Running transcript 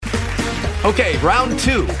Okay, round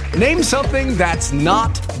 2. Name something that's not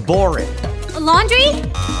boring. A laundry?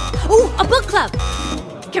 Ooh, a book club.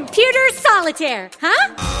 Computer solitaire,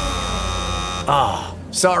 huh? Ah,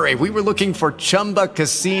 sorry, we were looking for Chumba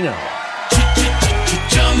Casino.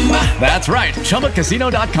 That's right,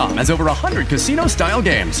 ChumbaCasino.com has over 100 casino-style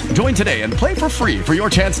games. Join today and play for free for your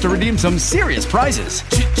chance to redeem some serious prizes.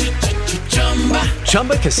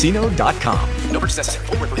 ChumbaCasino.com. No purchase necessary.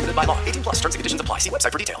 Void where prohibited by law. 18 plus. Terms and conditions apply. See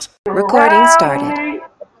website for details. Recording started.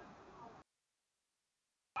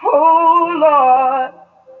 Oh Lord,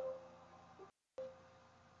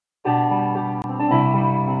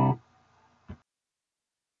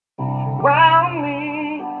 surround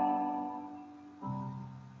me.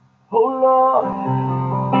 Oh Lord,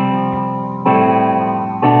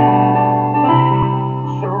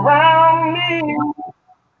 surround me.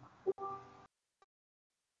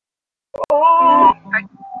 Oh,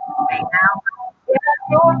 let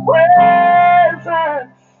your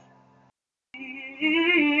presence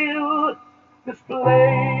fill this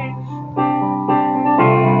place.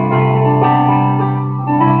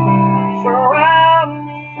 Surround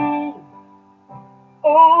me,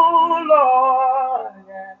 oh Lord.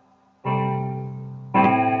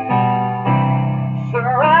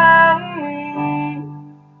 Surround me,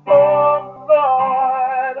 oh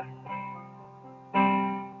Lord.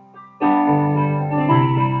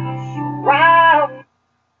 Surround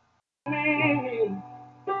me,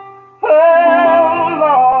 oh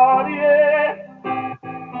Lord, yeah.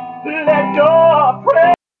 Let your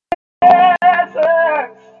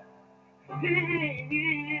presence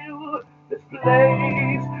fill this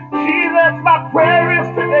place. Jesus, my prayer is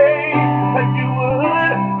today that you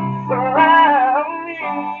would surround me.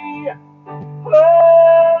 Oh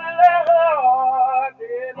Lord,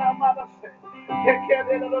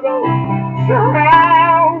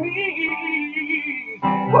 surround me.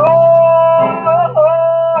 Oh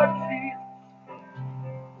Lord, Jesus,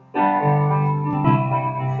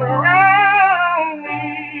 surround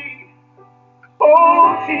me.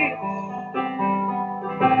 Oh Jesus,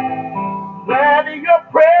 let your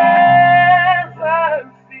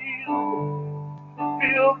presence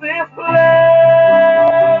fill this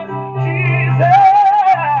place. Jesus,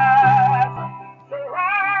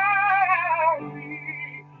 surround me.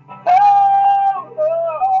 Oh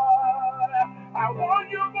Lord, I want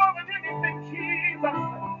you more than anything, Jesus.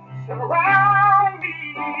 Surround me.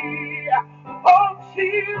 Oh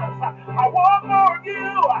Jesus, I want more of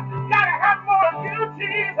you. Gotta have more of you,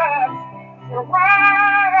 Jesus.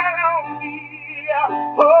 Surround me.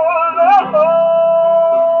 Oh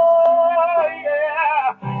Lord,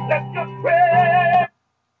 yeah. Let your prayer.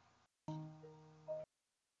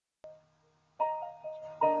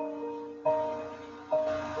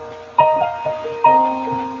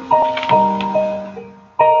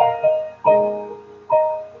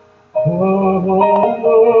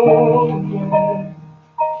 Oh, yeah.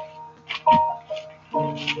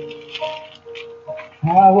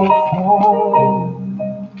 I will call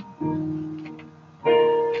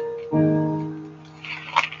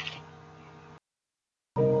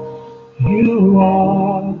you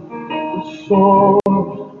are the source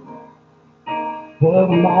of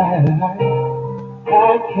my life.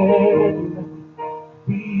 I can't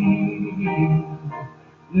be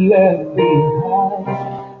left behind.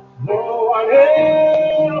 No one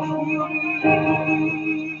else will do.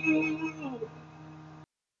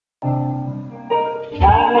 I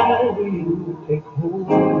will take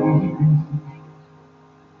hold of you.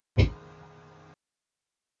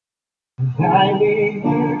 I need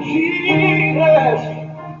you, Jesus.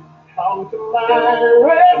 Come to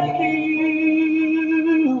my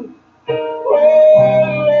rescue.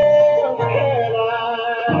 Where else can I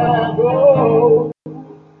go?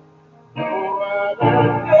 No other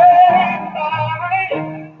name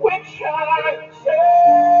by which I say,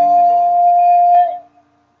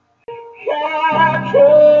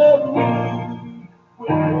 capture me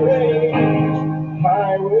with grace. I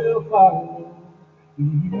will follow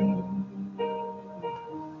you.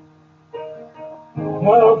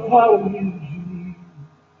 I'll follow you, Jesus.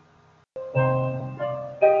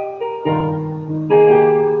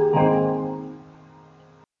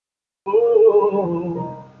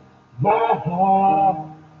 Oh, my heart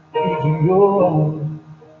is yours.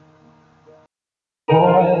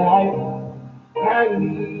 For life, I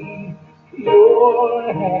need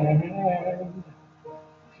your hand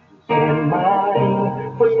in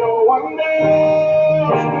mine, for no one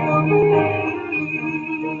else will do.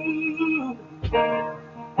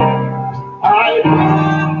 I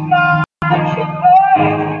will not let you,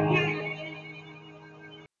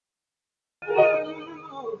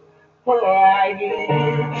 for I need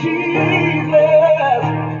you, Jesus.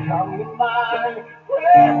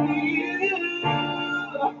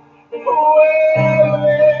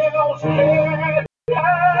 Where else can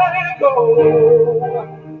I go?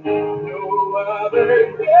 No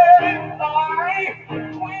other than life,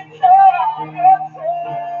 which I have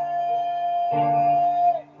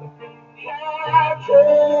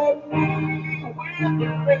captured me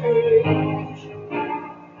with grace.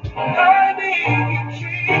 I need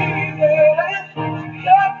Jesus to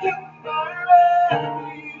come to my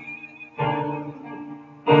rescue.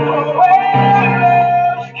 Where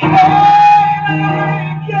else can I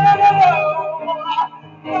go?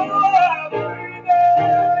 No other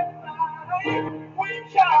than life,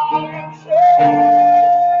 which I am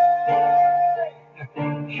saved.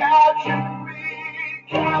 Capture me,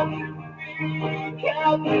 capture me,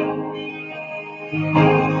 capture me.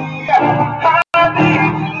 I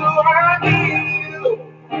need you, I need you.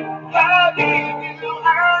 I need you, I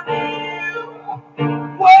need you.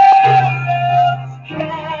 Where else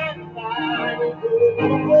can I go?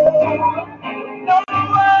 No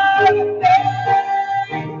other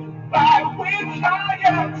name by which I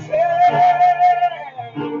am saved.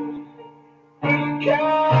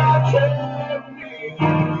 Capture me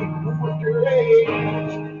with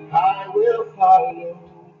grace. I will follow you.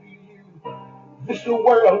 This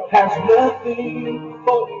world has nothing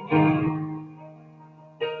for me.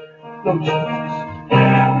 No, Jesus.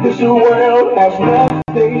 This world has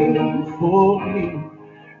nothing for me.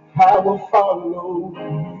 I will follow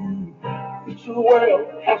you. This world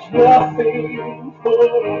has nothing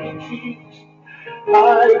for me, Jesus.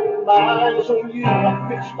 I put my eyes on you. I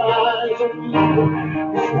fix my eyes on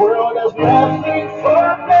you. This world has nothing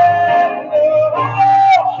for me.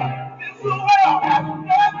 No. This world has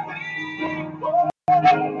nothing for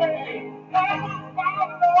me. I will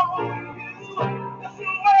follow you. This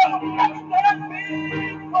world has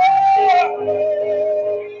nothing for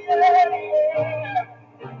me. Yeah.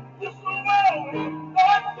 This world has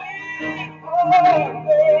nothing for me.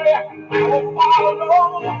 I will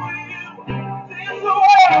follow you. This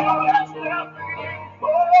world has nothing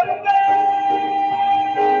for me.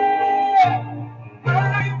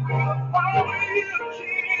 I will follow you,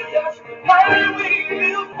 Jesus. I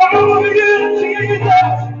will follow you,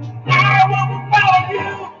 Jesus. I will follow you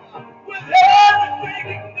with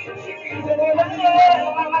everything in me, Jesus.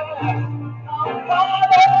 I'll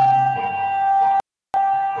follow.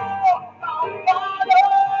 I'll follow.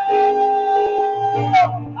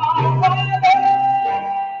 I'll follow.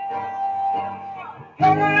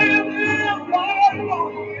 I will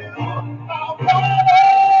follow you. I'll follow.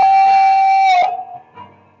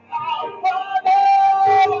 I'll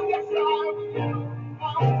follow, yes I will.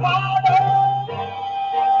 I'll follow.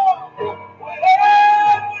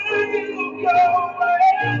 Wherever you go,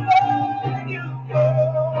 wherever you go,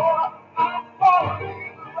 I'll follow you.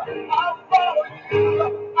 I'll follow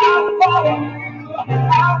you. I'll follow you.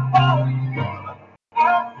 I'll follow you.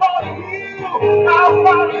 I'll follow you. I'll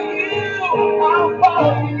follow you. I'll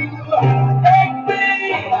follow you. Take me.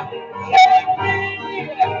 Take me.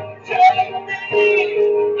 Take me.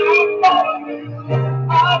 I'll follow you.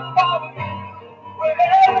 I'll follow you.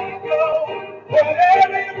 Wherever you go.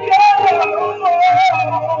 Wherever you go.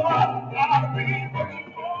 I'll be what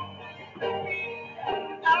you want me to be.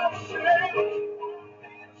 I'll say what you want me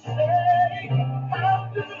to say.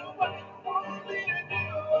 I'll do what you want me to do.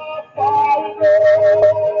 I'll follow.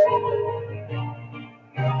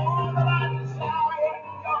 You're all that I desire.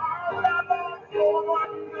 You're all that I long for.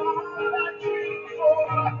 You're all that I dream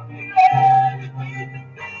for. You're everything to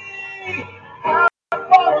me. I'll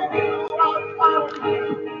follow you. I'll follow you.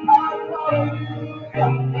 I'll follow you. I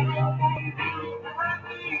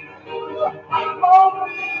need you. I love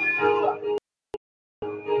you.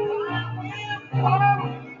 I will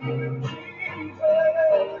follow you, Jesus.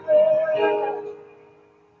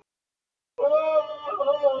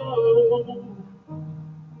 Oh.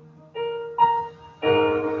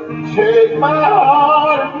 Take my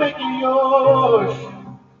heart and make it yours.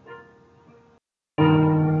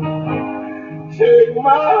 Take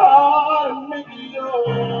my heart and make it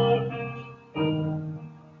yours.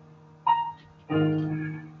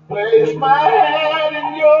 Place my hand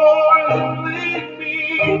in yours and lead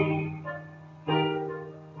me.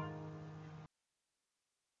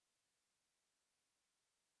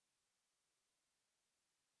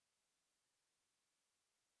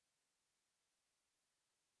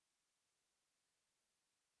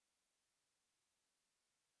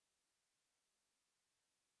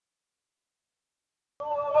 Oh,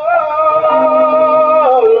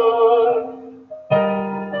 Lord,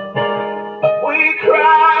 we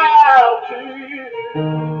cry out to you.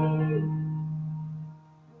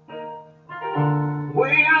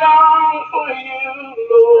 We long for you,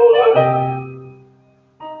 Lord.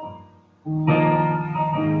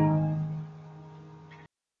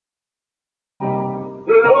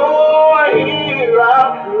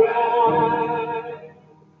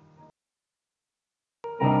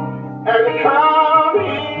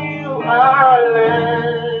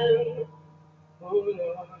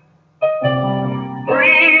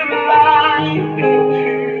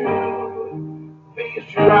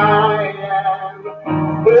 dry and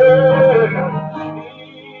thirsty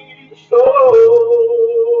soul.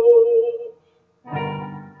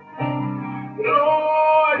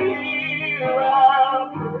 Lord, hear our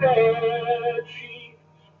prayer,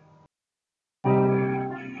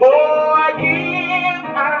 forgive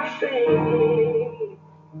our sins.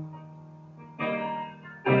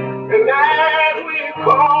 And as we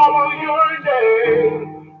call on your name,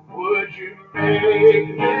 would you make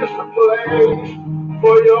this a place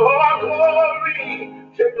for your glory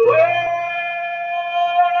to dwell?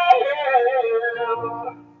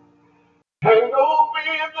 And open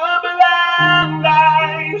the blind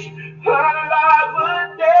eyes, unlock the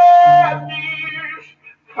deaf ears.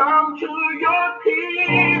 Come to your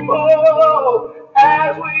people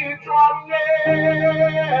as we draw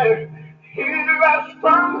near. Hear us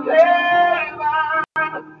from heaven,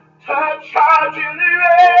 touch our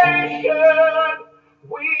generation.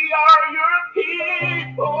 We are your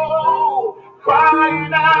people,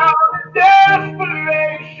 crying out in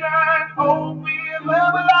desperation. Open the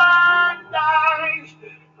blind eyes,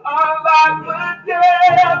 unlock the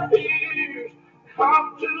deaf ears. Come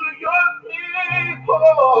to your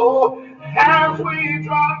people as we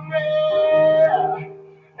draw near.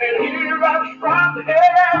 And hear us from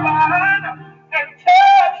heaven and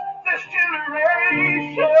touch this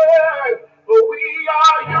generation. For we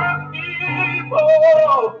are your people,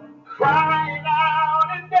 crying out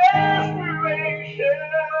in desperation.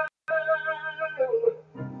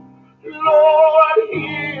 Lord,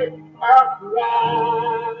 hear our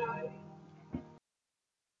cry.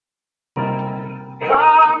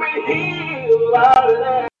 Come and heal our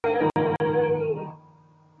land.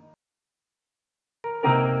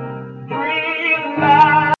 Breathe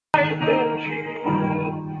life into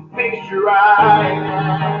these dry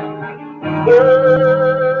and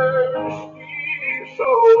thirsty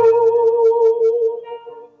souls.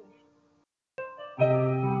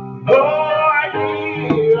 Lord,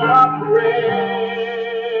 hear our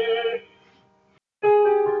prayer.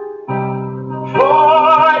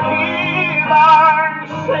 Forgive our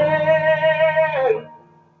sin.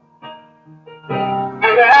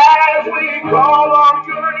 And as we call on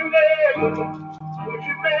your name, would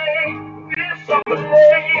you make this a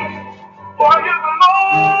place for your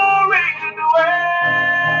glory to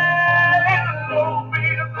dwell?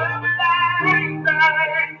 Open the blind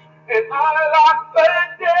eyes and unlock the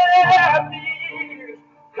deaf ears.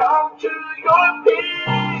 Come to your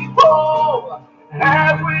people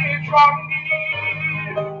as we draw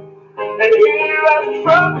near. And hear us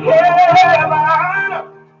from heaven,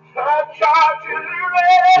 touch our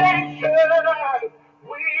generation.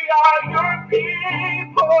 We are your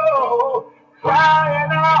people,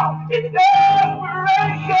 crying out in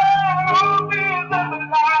desperation. Open the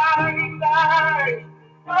blind eyes,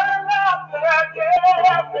 unlock the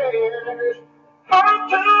deaf ears. Come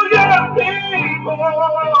to your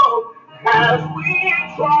people as we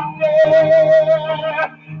draw near.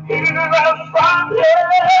 Hear us from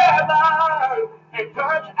heaven and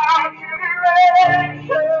touch our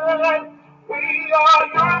generation. We are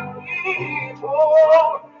your people,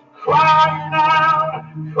 crying out,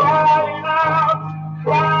 crying out,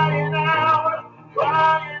 crying out,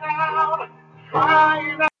 crying out,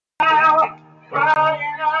 crying out,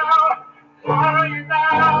 crying out, crying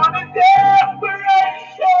out in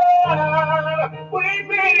desperation. We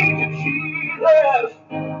need you, Jesus.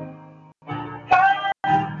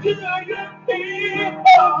 Come to your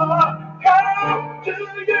people. Come to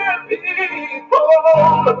your people.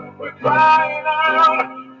 We're crying out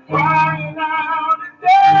in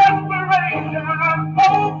desperation.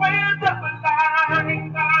 Open the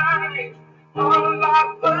blind eyes. Unlock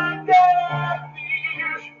the deaf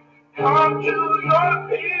ears. Come to your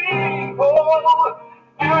people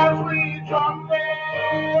as we draw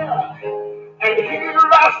near. And hear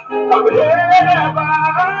us from heaven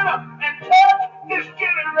and touch this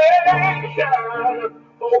generation.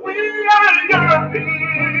 For we are your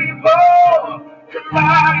people,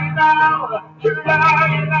 crying out,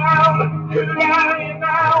 crying out, crying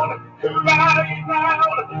out, crying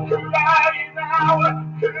out, crying out,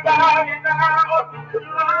 crying out,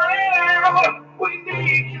 crying out. We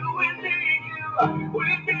need you, we need you, we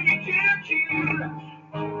need you, Jesus.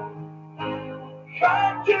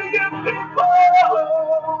 Come to your people.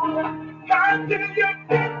 Come to your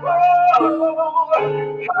people.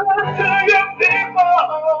 Come to your people,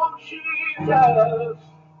 Jesus.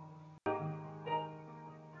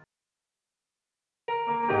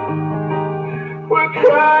 We're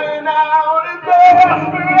crying out in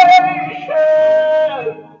desperation.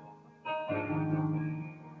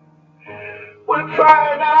 We're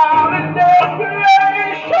crying out in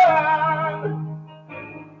desperation.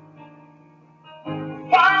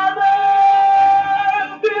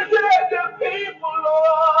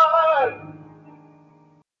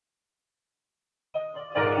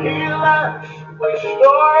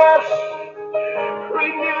 Restore us,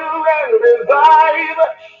 renew and revive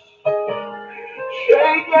us.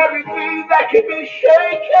 Shake everything that can be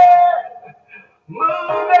shaken.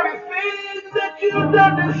 Move everything that you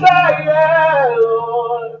don't desire,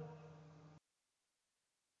 Lord.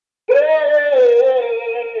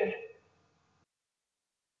 Hey.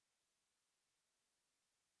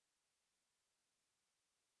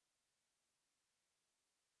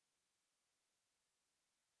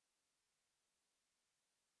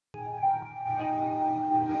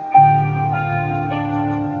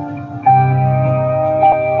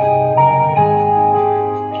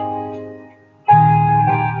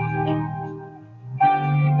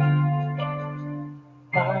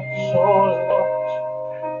 My soul longs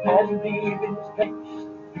and even thanks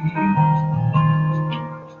for you.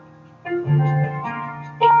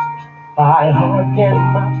 My heart and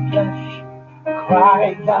my flesh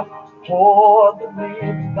cries out for the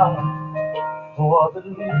living God, for the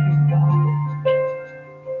living God.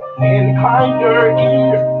 Incline your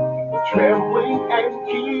ear, trembling and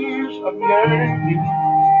tears of yearning,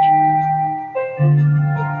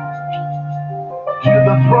 to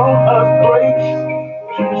the throne of grace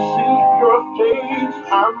to seek your face.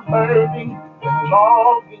 I'm burning and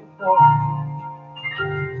longing for you.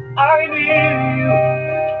 I need you,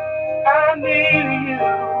 I need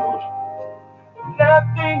you.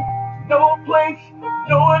 Nothing, no place,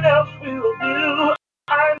 no one else will do.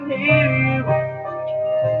 I need you,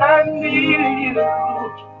 I need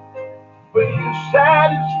you. Will you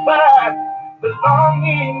satisfy the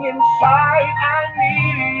longing inside? I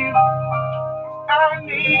need you.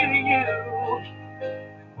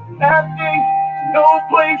 Nothing, no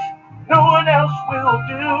place, no one else will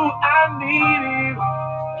do.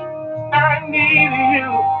 I need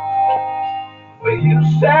you. Will you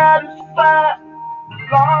satisfy the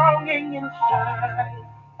longing inside?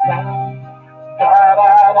 Da, da,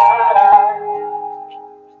 da, da,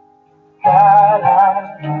 da, da, da,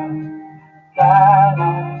 da,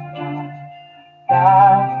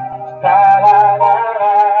 da,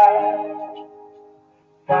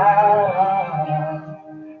 da,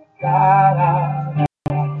 da, da.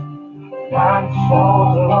 My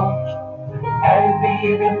soul longs and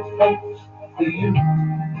even faints for you.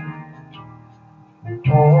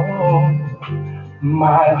 Oh,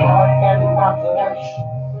 my heart and my flesh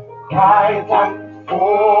cries out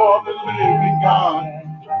for the living God,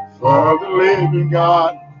 for the living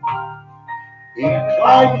God.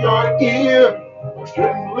 Incline your ear,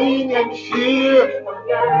 trembling and sheer,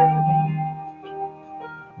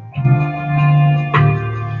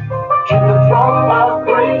 to the throne of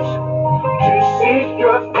grace, to seek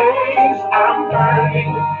your face. I'm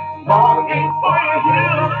burning, longing for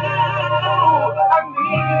you.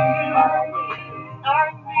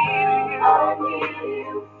 I need you, I need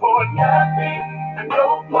you, for nothing and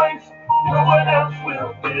no place, no one else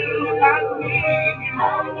will do. I need you,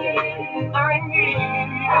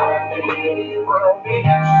 will be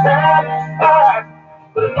satisfied.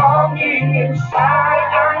 The longing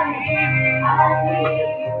inside, I need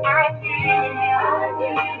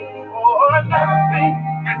you, for nothing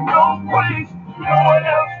and no place, no one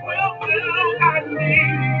else will do. I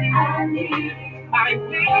need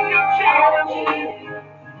you,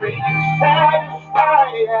 be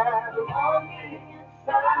satisfied. The longing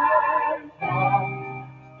inside,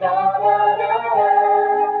 da, da, da,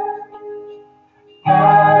 da, da,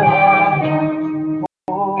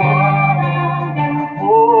 oh,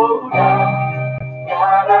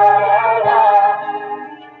 da, da, da,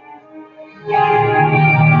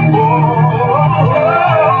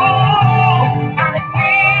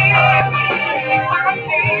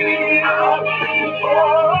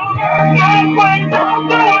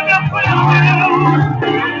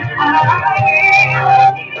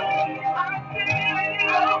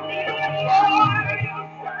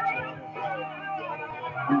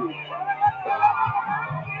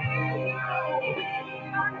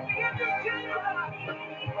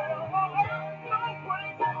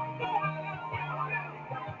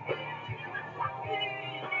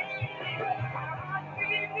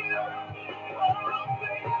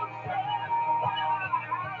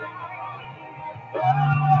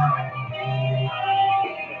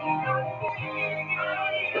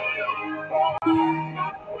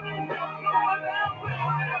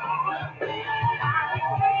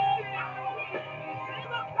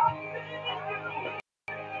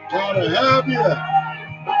 God to have you.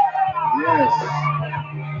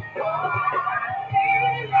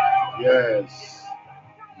 Yes.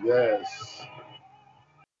 Yes.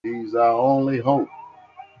 He's our only hope.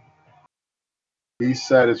 He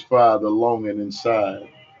satisfies the longing inside.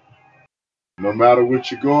 No matter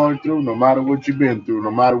what you're going through, no matter what you've been through,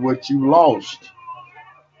 no matter what you lost,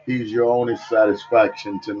 he's your only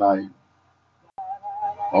satisfaction tonight.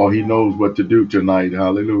 Oh, he knows what to do tonight.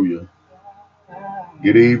 Hallelujah.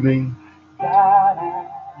 Good evening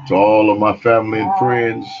to all of my family and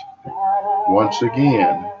friends. Once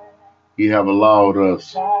again, he have allowed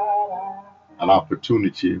us an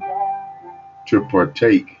opportunity to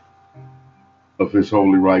partake of his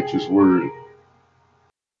holy righteous word.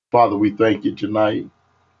 Father, we thank you tonight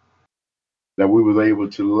that we were able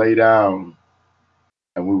to lay down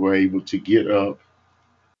and we were able to get up,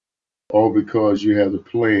 all because you have a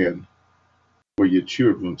plan for your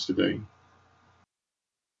children today.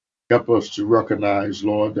 Help us to recognize,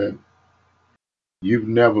 Lord, that you've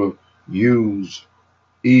never used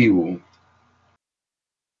evil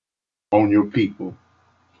on your people,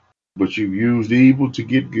 but you've used evil to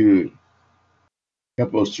get good.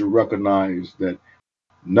 Help us to recognize that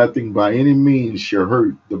nothing by any means shall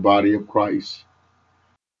hurt the body of Christ.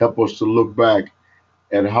 Help us to look back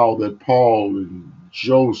at how that Paul and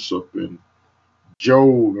Joseph and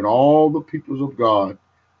Job and all the peoples of God,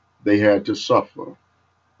 they had to suffer.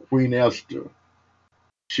 Queen Esther,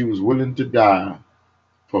 she was willing to die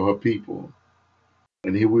for her people.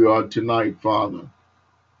 And here we are tonight, Father,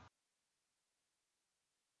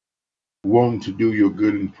 wanting to do your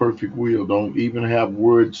good and perfect will. Don't even have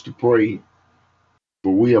words to pray,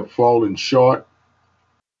 for we have fallen short.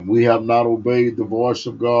 We have not obeyed the voice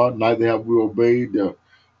of God, neither have we obeyed the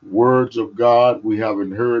words of God. We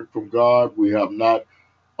haven't heard from God. We have not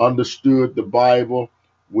understood the Bible.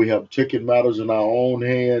 We have taken matters in our own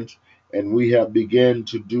hands, and we have begun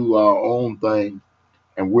to do our own thing.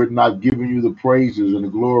 And we're not giving you the praises and the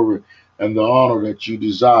glory and the honor that you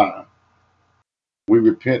desire. We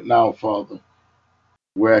repent now, Father.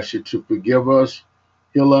 We ask you to forgive us,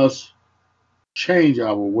 heal us, change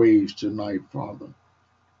our ways tonight, Father,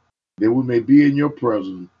 that we may be in your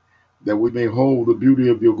presence, that we may hold the beauty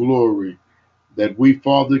of your glory, that we,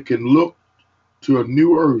 Father, can look to a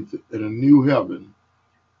new earth and a new heaven,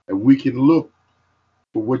 and we can look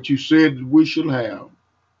for what you said that we shall have.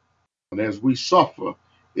 And as we suffer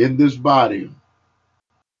in this body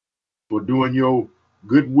for doing your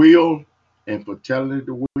good will and for telling it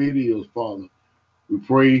the way it is, Father, we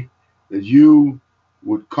pray that you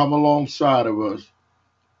would come alongside of us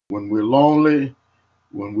when we're lonely,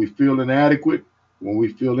 when we feel inadequate, when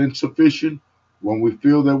we feel insufficient, when we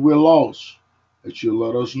feel that we're lost, that you'll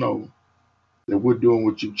let us know that we're doing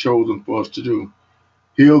what you've chosen for us to do.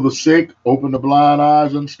 Heal the sick, open the blind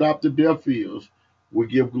eyes, and stop the deaf ears. We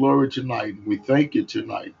give glory tonight. We thank you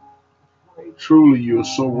tonight. Truly, you are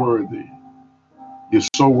so worthy. You're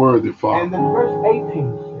so worthy, Father. And then verse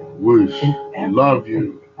 18 says, We love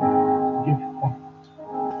you. Give thanks.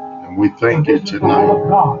 And we thank you this is the will tonight. of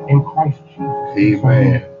God in Christ Jesus.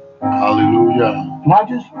 Amen. Hallelujah. And I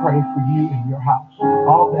just pray for you and your house,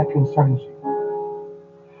 all that concerns you,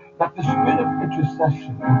 that the spirit of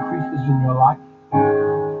intercession increases in your life,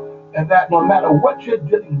 and that no matter what you're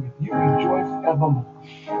dealing with, you rejoice evermore.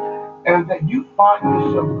 And that you find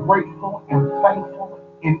yourself grateful and thankful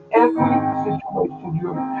in every situation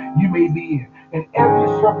you may be in every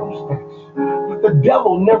circumstance. But the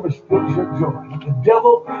devil never steals your joy. The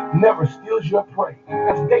devil never steals your praise.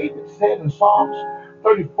 As David said in Psalms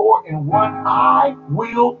 34:1, I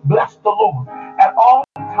will bless the Lord at all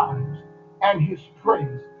times, and his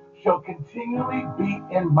praise shall continually be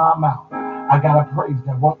in my mouth. I got a praise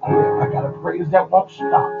that won't quit. I got a praise that won't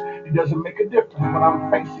stop. It doesn't make a difference what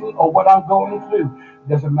I'm facing or what I'm going through. It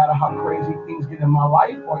doesn't matter how crazy things get in my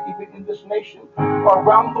life or even in this nation or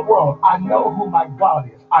around the world. I know who my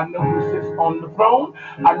God is. I know who sits on the throne.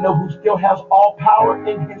 I know who still has all power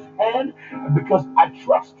in his hand. And because I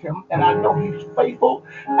trust him and I know he's faithful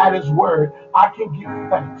at his word, I can give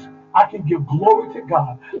thanks. I can give glory to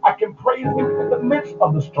God. I can praise him in the midst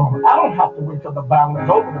of the storm. I don't have to wait till the battle is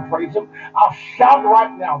over to praise him. I'll shout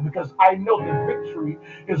right now because I know the victory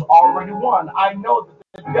is already won. I know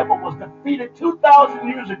that the devil was defeated 2,000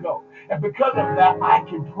 years ago. And because of that, I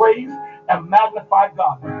can praise and magnify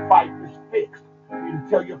God. The fight is fixed. You need to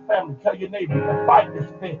tell your family, tell your neighbor, the fight is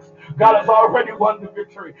fixed. God has already won the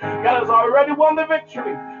victory. God has already won the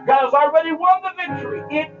victory. God has already won the victory.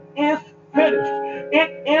 It is finished.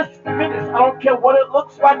 It is finished. I don't care what it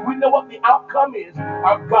looks like. We know what the outcome is.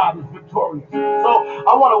 Our God is victorious. So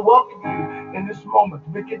I want to welcome you in this moment to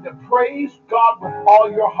begin to praise God with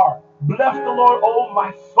all your heart. Bless the Lord, oh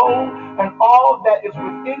my soul, and all that is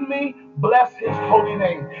within me. Bless his holy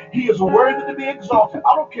name. He is worthy to be exalted.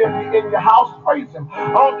 I don't care if you're in your house, praise him.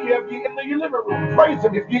 I don't care if you're in your living room, praise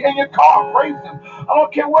him. If you're in your car, praise him. I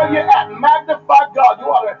don't care where you're at, magnify God. You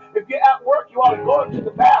ought to, if you're at work, you ought to go into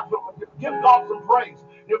the bathroom and give God some praise.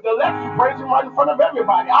 If they let you praise him right in front of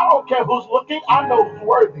everybody, I don't care who's looking, I know who's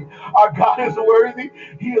worthy. Our God is worthy.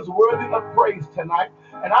 He is worthy of praise tonight.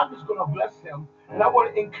 And I'm just going to bless him. And I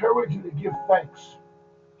want to encourage you to give thanks,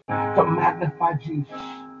 to magnify Jesus,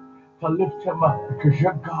 to lift him up, because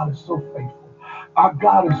your God is so faithful. Our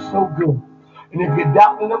God is so good. And if you're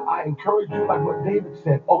doubting him, I encourage you, like what David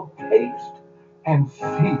said, oh, taste and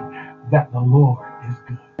see that the Lord is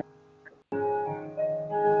good.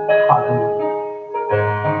 Hallelujah.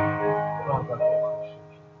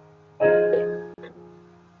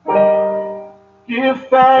 Give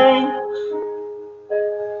thanks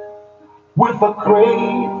with a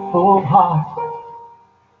grateful heart.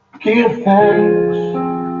 Give thanks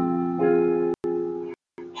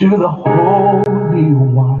to the Holy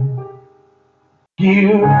One.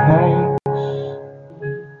 Give thanks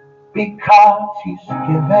because he's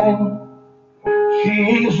given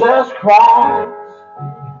Jesus Christ,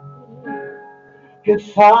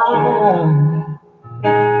 his son.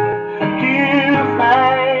 Give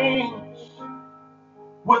thanks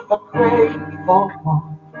with a grateful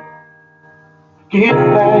heart. Give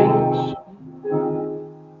thanks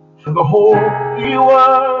to the Holy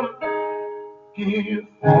One. Give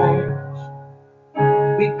thanks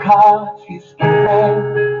because he's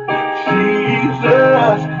given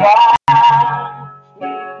Jesus Christ,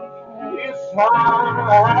 his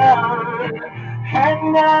son.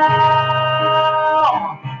 And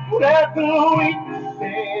now let the weak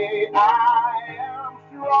say, I am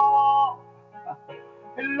strong.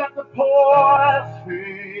 And let the poor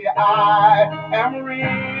say, I am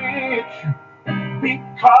rich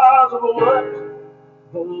because of what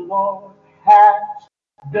the Lord has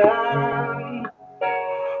done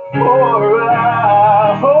for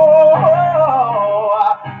us.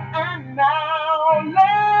 Oh, and now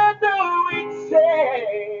let the weak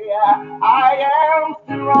say, I am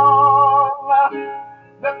strong.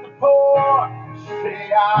 Let the poor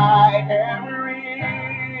say, I am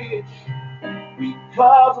rich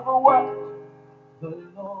because of what the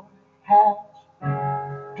Lord has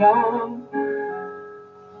done.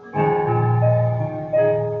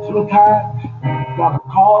 Sometimes you gotta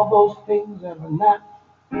call those things that are not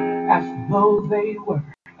as though they were.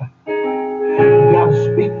 You gotta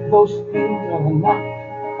speak those things that are not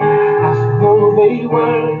as though they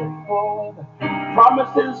were. For the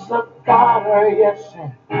promises of God are yes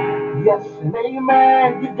and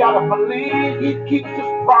amen. You gotta believe he keeps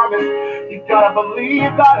his promise. You gotta believe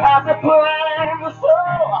God has a plan. So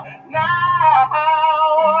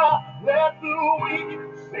now let the weak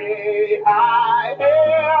say, I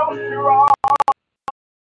am strong.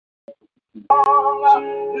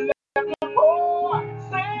 Let the poor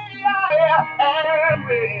say, I am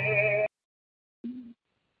rich.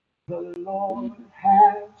 The Lord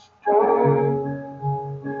has done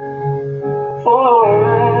for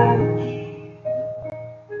us.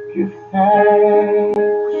 Give thanks.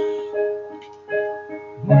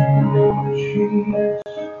 Bless the name of Jesus.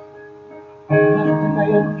 Bless the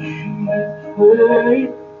name of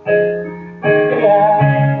Jesus.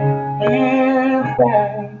 Yeah. Give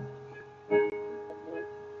thanks.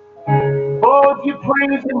 Oh, if you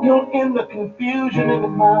praise him, he'll end the confusion in your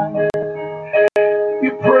mind. If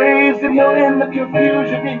you praise him, he'll end the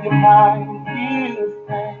confusion in your mind. Give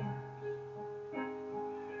thanks.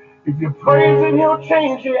 If you praise him, he'll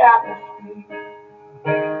change your atmosphere.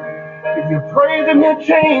 If you praise him, he'll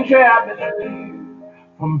change your atmosphere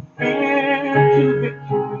from fear to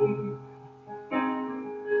victory.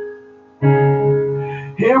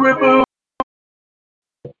 He'll remove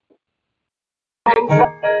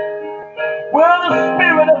anxiety. Where the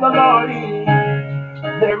Spirit of the Lord is,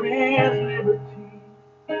 there is liberty.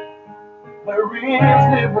 There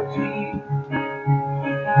is liberty.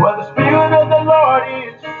 Where the Spirit of the Lord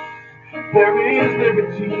is, there is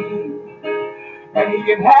liberty. And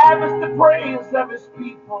he inhabits the praise of his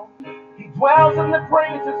people. He dwells in the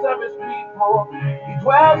praises of his people. He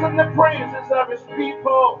dwells in the praises of his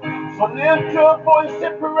people. So lift your voice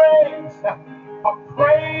in praise. For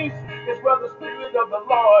praise is where the Spirit of the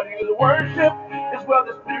Lord is. Worship is is where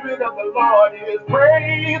the Spirit of the Lord is.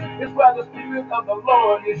 Praise is where the Spirit of the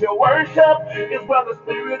Lord is. Your worship is where the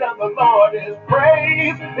Spirit of the Lord is.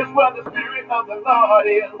 Praise is where the Spirit of the Lord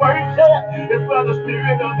is. Worship is where the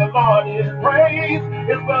Spirit of the Lord is. Praise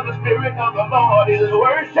is where the Spirit of the Lord is.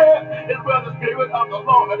 Worship is where the Spirit of the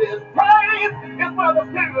Lord is. Praise is where the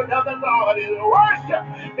Spirit of the Lord is. Worship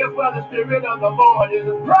is where the Spirit of the Lord is.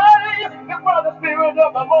 Praise is where the Spirit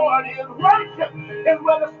of the Lord is. Worship is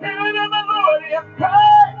where the Spirit of the Lord is.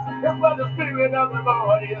 Praise is where the Spirit of the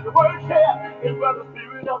Lord is. Worship is where the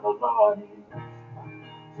Spirit of the Lord is.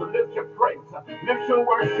 So lift your praise, lift your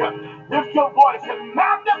worship, lift your voice, and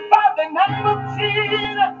magnify the name of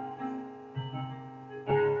Jesus.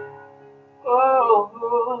 Oh,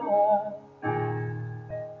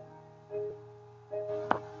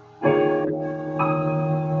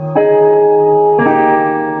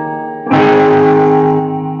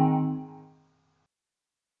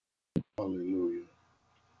 Hallelujah.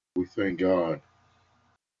 We thank God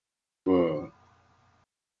for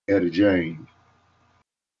Eddie James.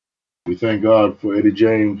 We thank God for Eddie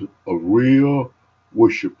James, a real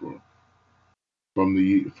worshiper from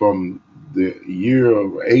the year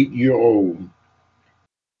of 8 year old.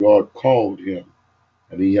 God called him,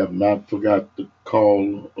 and he have not forgot the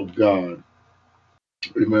call of God.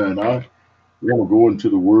 Amen. I want to go into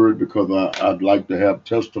the word because I'd like to have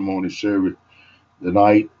testimony service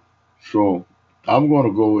tonight. So I'm going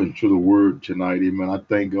to go into the word tonight. Amen. I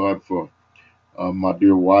thank God for my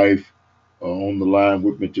dear wife on the line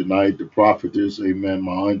with me tonight, the prophetess. Amen.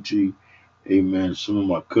 My auntie. Amen. Some of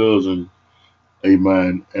my cousins.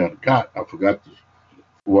 Amen. And God, I forgot to,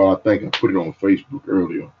 well, I think I put it on Facebook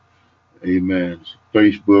earlier. Amen.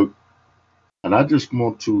 Facebook. And I just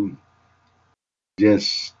want to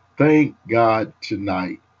just thank God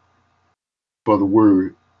tonight for the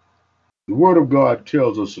word. The word of God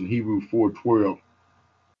tells us in Hebrews 4:12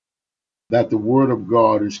 that the word of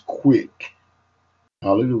God is quick.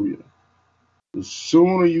 Hallelujah. The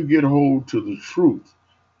sooner you get hold to the truth,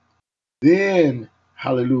 then,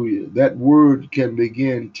 hallelujah, that word can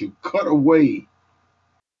begin to cut away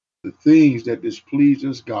the things that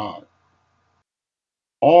displeases God.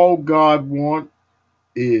 All God wants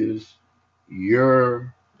is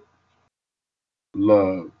your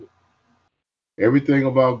love. Everything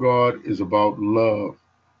about God is about love.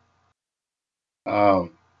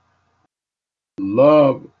 Um,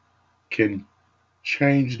 love can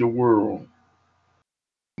change the world.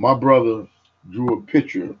 My brother drew a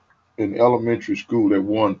picture in elementary school that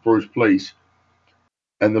won first place,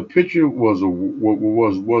 and the picture was the world.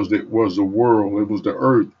 It was the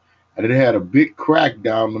earth, and it had a big crack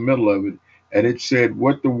down the middle of it, and it said,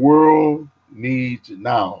 "What the world needs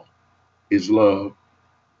now is love."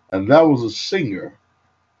 And that was a singer.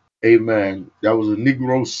 Amen. That was a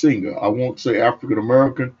Negro singer. I won't say African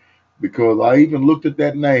American because I even looked at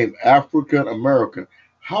that name, African American.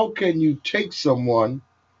 How can you take someone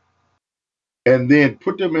and then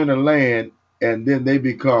put them in a land and then they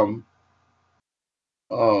become,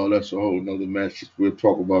 oh, that's a whole nother message. We'll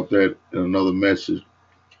talk about that in another message.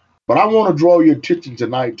 But I want to draw your attention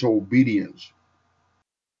tonight to obedience.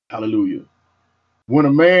 Hallelujah. When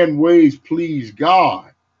a man ways please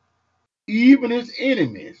God, even his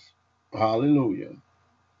enemies, hallelujah,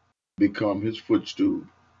 become his footstool.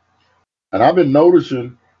 And I've been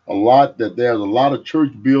noticing a lot that there's a lot of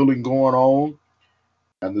church building going on,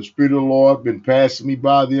 and the Spirit of the Lord been passing me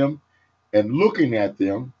by them and looking at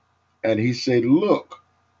them, and he said, look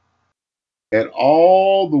at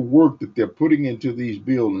all the work that they're putting into these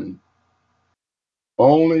buildings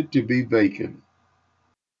only to be vacant.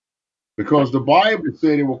 Because the Bible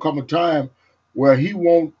said it will come a time where he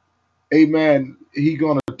won't, amen, he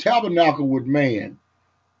gonna tabernacle with man.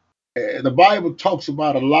 The Bible talks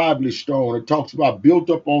about a lively stone. It talks about built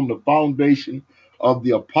up on the foundation of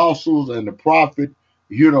the apostles and the prophet,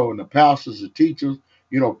 and the pastors, the teachers,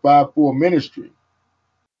 five-fold ministry.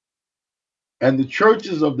 And the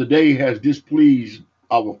churches of the day has displeased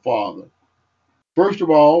our Father. First of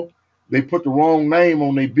all, they put the wrong name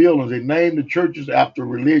on their buildings. They named the churches after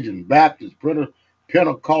religion, Baptist,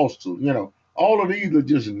 Pentecostal, all of these are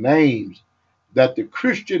just names that the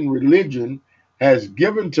Christian religion has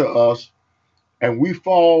given to us, and we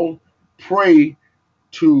fall prey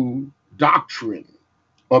to doctrine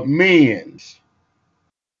of men's.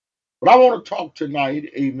 But I want to talk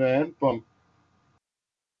tonight, amen, from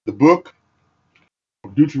the book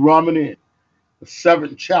of Deuteronomy, the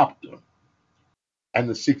 7th chapter and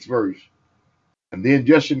the 6th verse. And then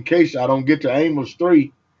just in case I don't get to Amos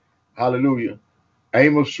 3, hallelujah,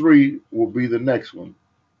 Amos 3 will be the next one.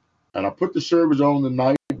 And I put the service on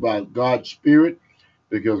tonight by God's Spirit.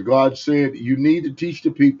 because God said you need to teach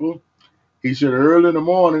the people. He said early in the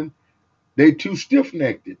morning, they too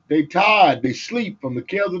stiff-necked. They tired. They sleep from the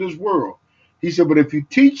cares of this world. He said, but if you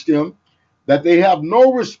teach them that they have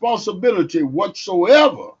no responsibility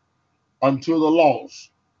whatsoever unto the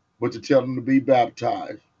lost, but to tell them to be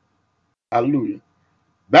baptized. Hallelujah.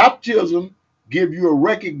 Baptism give you a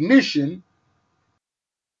recognition.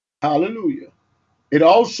 Hallelujah. It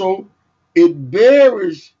also, it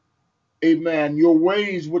buries, amen, your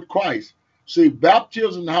ways with Christ. See,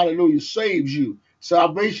 baptism, hallelujah, saves you.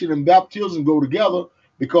 Salvation and baptism go together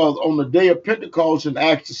because on the day of Pentecost in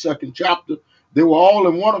Acts, the 2nd chapter, they were all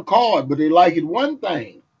in one accord, but they liked one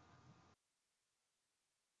thing.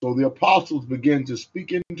 So the apostles began to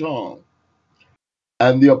speak in tongues.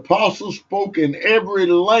 And the apostles spoke in every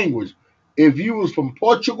language. If you was from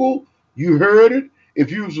Portugal, you heard it. If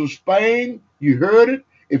you was from Spain, you heard it.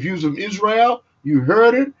 If you was from Israel, you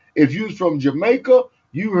heard it. If you was from Jamaica,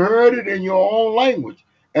 you heard it in your own language.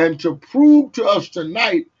 And to prove to us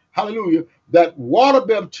tonight, hallelujah, that water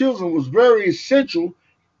baptism was very essential,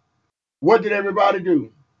 what did everybody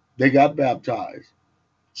do? They got baptized.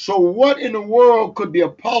 So what in the world could the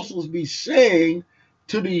apostles be saying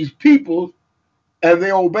to these people, and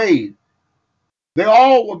they obeyed? They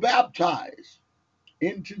all were baptized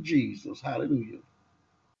into Jesus. Hallelujah.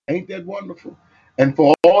 Ain't that wonderful? And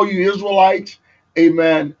for all you Israelites,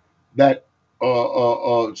 amen, that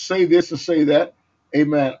say this and say that,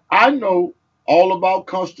 amen. I know all about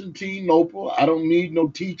Constantinople. I don't need no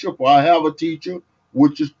teacher, for I have a teacher,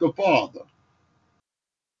 which is the Father.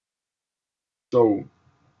 So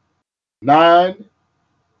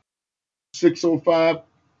 9605,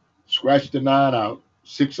 scratch the 9 out.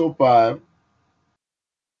 605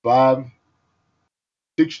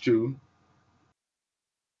 562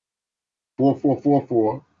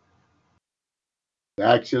 4444. The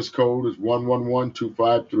access code is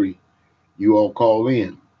 111253. You all call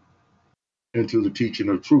in into the teaching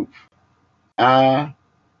of truth. I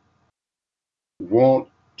want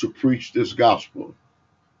to preach this gospel,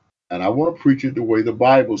 and I want to preach it the way the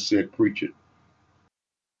Bible said preach it.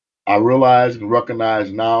 I realize and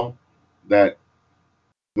recognize now that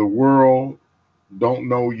the world don't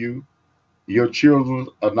know you. Your children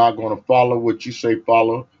are not going to follow what you say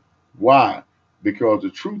follow. Why? Because the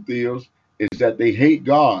truth is that they hate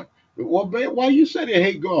God. Well, why you say they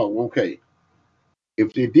hate God? Okay,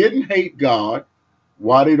 if they didn't hate God,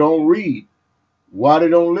 why they don't read? Why they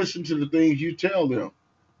don't listen to the things you tell them?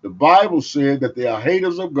 The Bible said that they are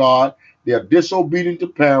haters of God, they are disobedient to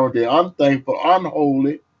parents, they're unthankful,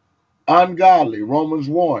 unholy, ungodly. Romans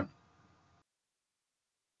 1.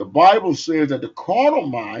 The Bible says that the carnal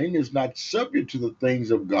mind is not subject to the things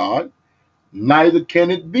of God, neither can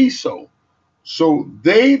it be so. So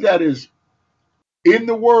they that is in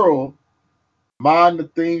the world mind the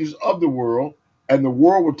things of the world, and the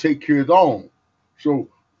world will take care of its own. So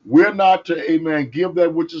we're not to, amen, give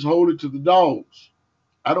that which is holy to the dogs.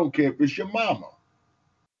 I don't care if it's your mama.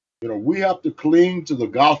 We have to cling to the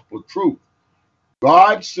gospel truth.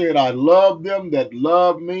 God said, I love them that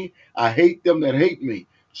love me. I hate them that hate me.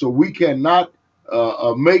 So we cannot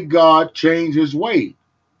make God change his way,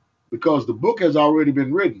 because the book has already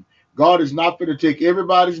been written. God is not going to take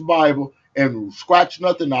everybody's Bible and scratch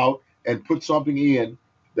nothing out and put something in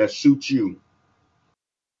that suits you.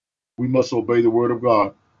 We must obey the word of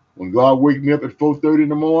God. When God wakes me up at 4:30 in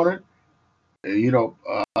the morning, I don't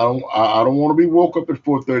want to be woke up at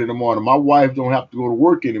 4:30 in the morning. My wife don't have to go to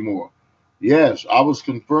work anymore. Yes, I was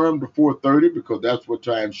confirmed to 4:30 because that's what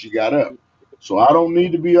time she got up. So I don't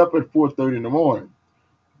need to be up at 4:30 in the morning.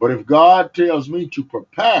 But if God tells me to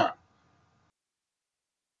prepare,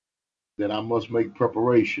 then I must make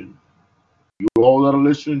preparation. You all that are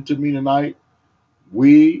listening to me tonight,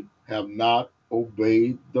 we have not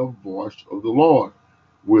obeyed the voice of the Lord.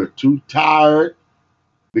 We're too tired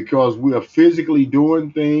because we are physically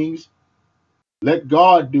doing things. Let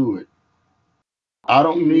God do it. I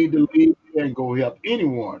don't need to leave here and go help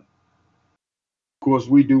anyone. Of course,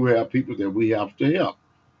 we do have people that we have to help.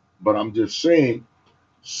 But I'm just saying,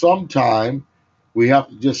 sometime we have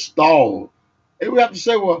to just stall. And we have to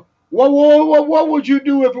say, well, what would you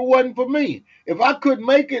do if it wasn't for me? If I couldn't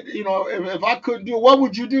make it, if I couldn't do it, what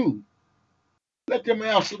would you do? Let them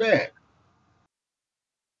answer that.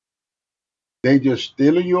 They just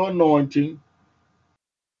stealing your anointing.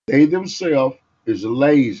 They themselves is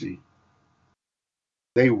lazy.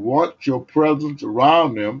 They want your presence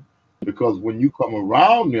around them because when you come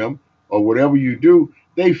around them or whatever you do,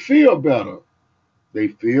 they feel better. They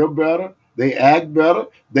feel better. They act better.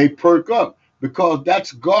 They perk up because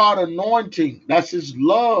that's God anointing. That's his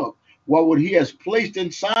love. What he has placed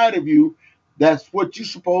inside of you, That's what you're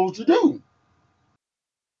supposed to do.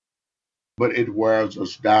 But it wears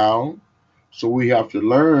us down. So we have to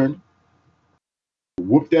learn to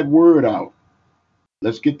whoop that word out.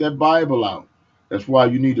 Let's get that Bible out. That's why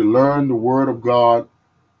you need to learn the word of God.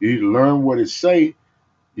 You need to learn what it say.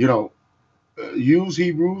 You know, use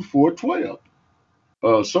Hebrews 4:12.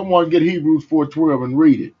 Someone get Hebrews 4:12 and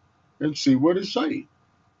read it and see what it say.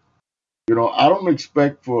 You know, I do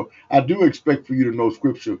expect for you to know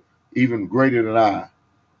scripture even greater than I.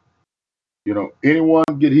 You know, anyone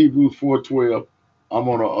get Hebrews 4:12. I'm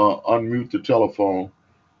gonna unmute the telephone,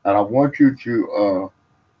 and I want you to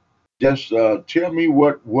just tell me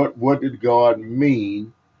what did God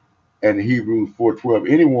mean in Hebrews 4:12.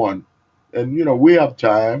 Anyone, and you know we have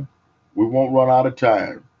time. We won't run out of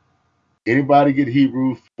time. Anybody get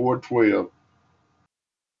Hebrews 4:12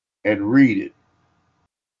 and read it,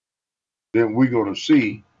 then we're gonna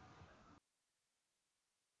see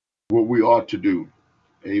what we ought to do.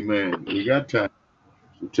 Amen. We got time.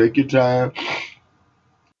 So take your time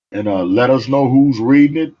and let us know who's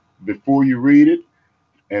reading it before you read it,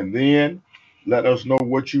 and then let us know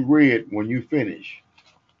what you read when you finish.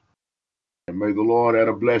 And may the Lord add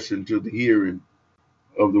a blessing to the hearing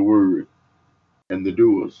of the word and the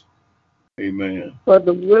doers. Amen. For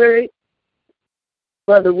the word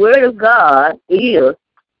of God is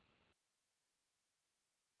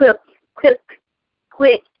quick, quick,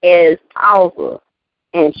 quick as powerful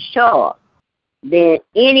and sharp than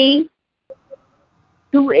any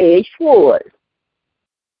two-edged sword,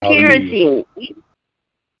 Hallelujah.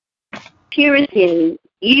 piercing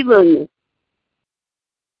even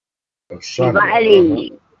Asunder.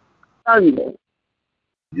 dividing thunder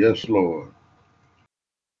Yes, Lord.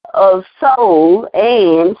 of soul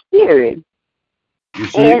and spirit, You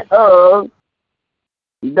see? and of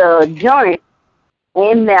the joint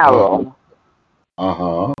and marrow,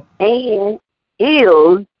 Uh-huh. and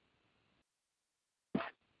is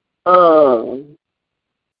a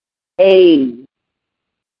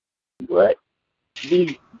what?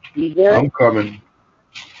 I'm coming.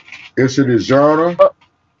 It's a discerner.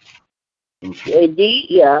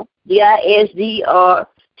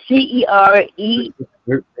 D-I-S-D-R-C-E-R-E.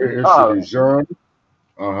 It's a discerner.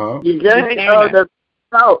 Uh-huh. Discerning of the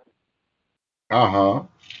thought Uh-huh.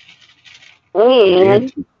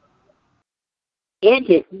 and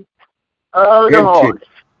intent of the heart.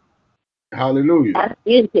 Hallelujah. That's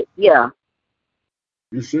intent, yeah.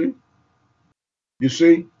 You see? You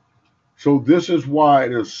see? So this is why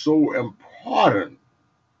it is so important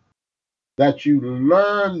that you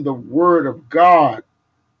learn the word of God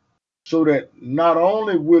so that not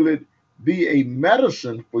only will it be a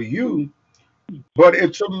medicine for you, but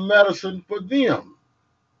it's a medicine for them,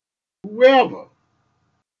 whoever.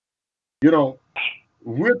 You know,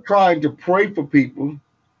 we're trying to pray for people,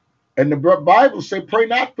 and the Bible says, pray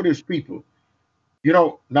not for this people. You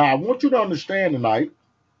know, now I want you to understand tonight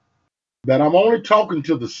that I'm only talking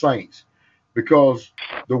to the saints because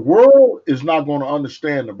the world is not going to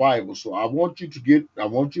understand the Bible. So I want you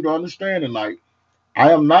to understand tonight,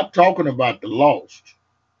 I am not talking about the lost.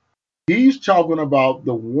 He's talking about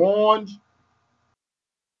the ones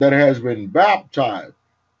that has been baptized,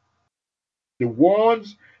 the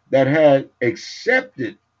ones that had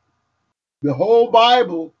accepted the whole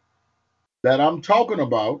Bible that I'm talking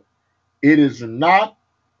about. It is not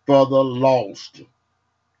for the lost.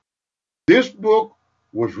 This book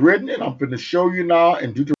was written, and I'm going to show you now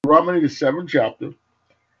in Deuteronomy, the 7th chapter.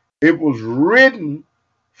 It was written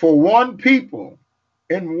for one people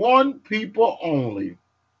and one people only.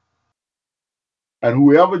 And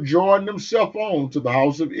whoever joined themselves on to the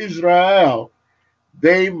house of Israel,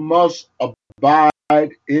 they must abide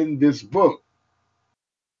in this book.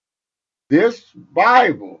 This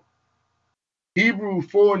Bible, Hebrews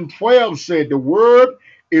 4:12 said, the word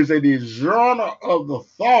is a discerner of the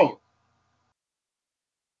thought.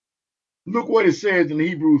 Look what it says in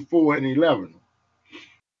Hebrews 4:11.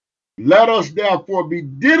 Let us therefore be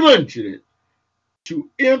diligent to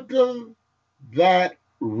enter that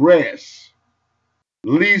rest,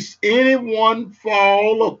 lest anyone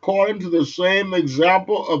fall according to the same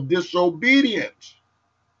example of disobedience.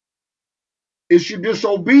 It's your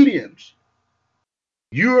disobedience.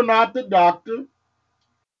 You're not the doctor.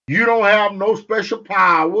 You don't have no special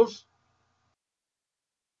powers.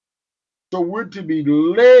 So we're to be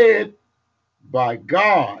led by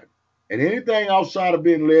God. And anything outside of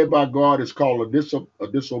being led by God is called a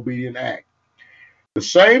disobedient act. The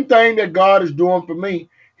same thing that God is doing for me,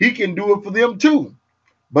 he can do it for them too.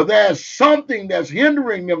 But there's something that's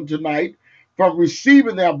hindering them tonight from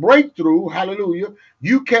receiving their breakthrough. Hallelujah.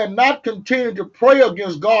 You cannot continue to pray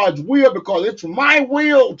against God's will because it's my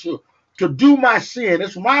will to to do my sin.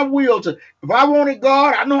 It's my will to, if I wanted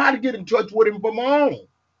God, I know how to get in touch with him for my own.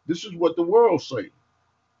 This is what the world say.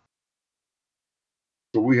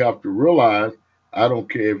 So we have to realize, I don't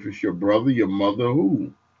care if it's your brother, your mother,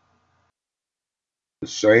 who. The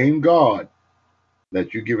same God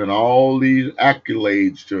that you're giving all these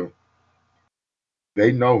accolades to,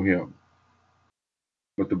 they know him.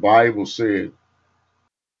 But the Bible said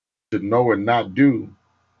to know and not do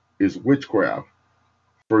is witchcraft.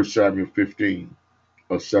 1 Samuel 15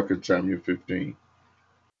 or 2 Samuel 15.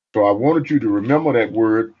 So I wanted you to remember that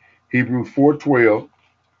word, Hebrews 4:12,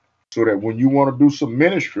 so that when you want to do some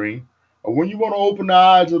ministry or when you want to open the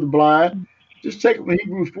eyes of the blind, just take them to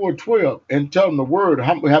Hebrews 4:12 and tell them the word.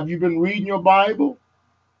 Have you been reading your Bible?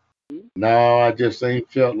 No, I just ain't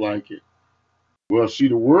felt like it. Well, see,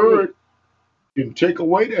 the word can take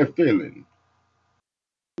away that feeling.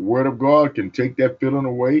 The word of God can take that feeling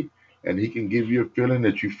away, and he can give you a feeling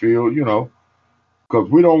that you feel, because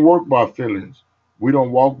we don't work by feelings. We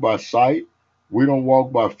don't walk by sight. We don't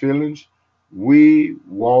walk by feelings. We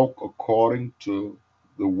walk according to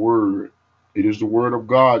the word. It is the word of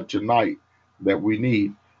God tonight that we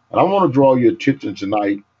need. And I want to draw your attention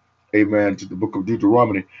tonight, amen, to the book of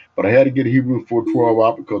Deuteronomy. But I had to get Hebrews 4:12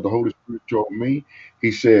 out because the Holy Spirit told me.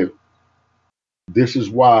 He said, this is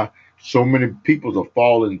why so many people are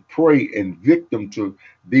falling prey and victim to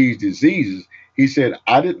these diseases. He said,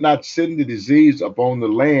 I did not send the disease upon the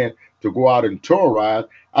land to go out and terrorize.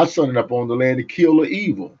 I sent it upon the land to kill the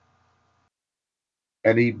evil.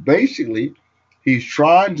 And he's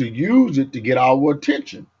trying to use it to get our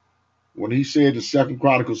attention. When he said in 2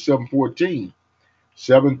 Chronicles 7:14,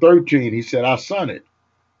 7:13, he said, I sent it.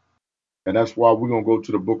 And that's why we're going to go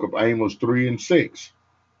to the book of Amos 3 and 6,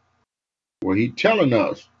 where he's telling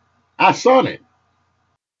us, I sent it.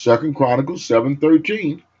 2 Chronicles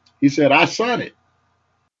 7:13, he said, I sent it.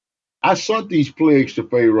 I sent these plagues to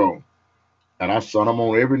Pharaoh, and I sent them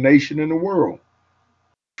on every nation in the world,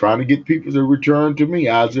 trying to get people to return to me,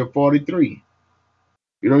 Isaiah 43.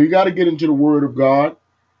 You got to get into the word of God.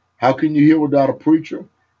 How can you hear without a preacher?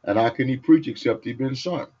 And how can he preach except he been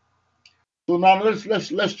sent? So now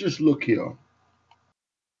let's just look here.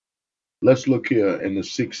 Let's look here in the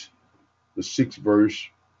sixth verse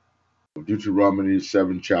of Deuteronomy, the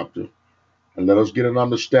 7th chapter, and let us get an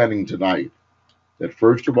understanding tonight that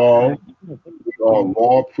first of all, we are a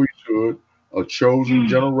royal priesthood, a chosen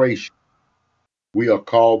generation. We are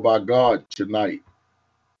called by God tonight.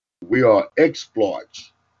 We are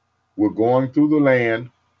exploits. We're going through the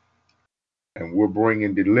land and we're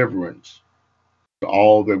bringing deliverance to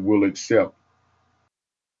all that will accept.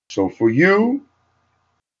 So for you,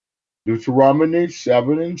 Deuteronomy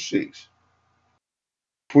 7 and 6,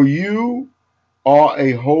 for you are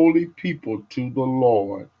a holy people to the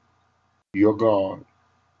Lord your God.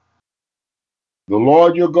 The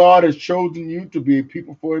Lord your God has chosen you to be a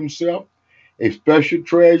people for himself, a special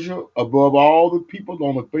treasure above all the people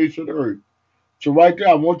on the face of the earth. So right there,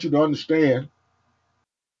 I want you to understand,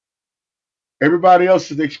 everybody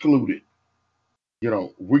else is excluded.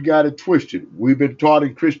 We got it twisted. We've been taught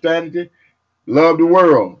in Christianity, love the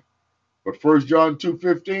world. But 1 John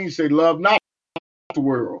 2:15 say, love not the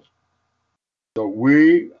world. So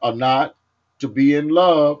we are not to be in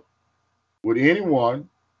love with anyone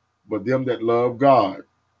but them that love God.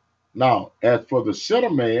 Now, as for the sinner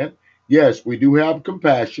man, yes, we do have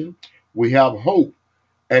compassion, we have hope,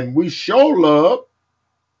 and we show love,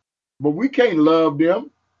 but we can't love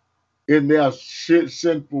them in their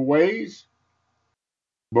sinful ways.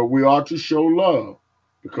 But we ought to show love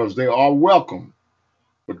because they are welcome.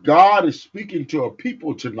 But God is speaking to a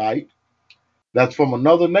people tonight that's from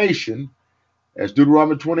another nation. As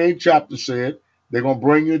Deuteronomy 28 chapter said, they're going to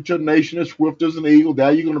bring you into a nation as swift as an eagle.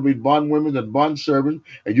 There you're going to be bondwomen and bondservants,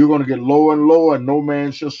 and you're going to get lower and lower, and no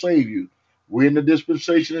man shall save you. We're in the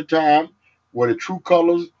dispensation of time where the true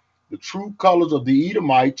colors of the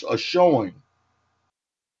Edomites are showing.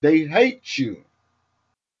 They hate you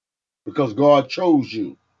because God chose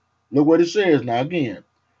you. Look what it says now again.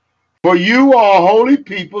 For you are a holy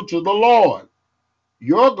people to the Lord,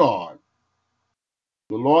 your God.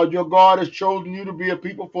 The Lord your God has chosen you to be a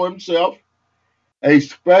people for himself, a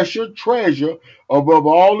special treasure above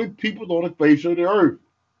all the people on the face of the earth.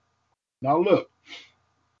 Now look,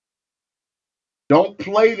 don't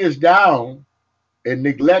play this down and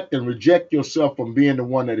neglect and reject yourself from being the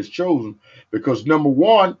one that is chosen. Because number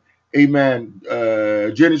one, amen,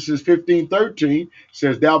 Genesis 15:13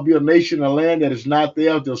 says, there'll be a nation, a land that is not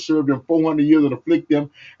theirs. They'll serve them 400 years and afflict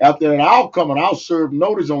them. After that, I'll come and I'll serve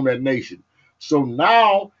notice on that nation. So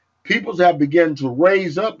now Peoples have begun to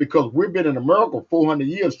raise up because we've been in America 400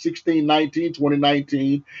 years, 1619,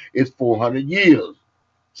 2019 is 400 years.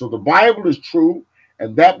 So the Bible is true,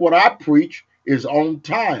 and that what I preach is on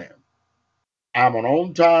time. I'm an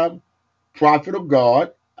on time prophet of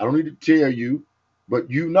God. I don't need to tell you, but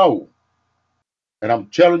you know. And I'm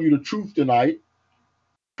telling you the truth tonight.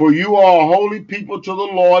 For you are a holy people to the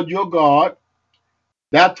Lord your God.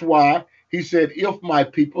 That's why he said, if my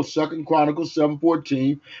people, 2 Chronicles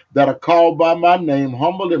 7:14, that are called by my name,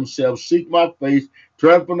 humble themselves, seek my face,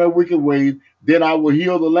 turn from their wicked ways, then I will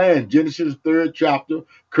heal the land. Genesis 3rd chapter,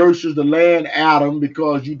 curses the land, Adam,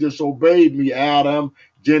 because you disobeyed me, Adam.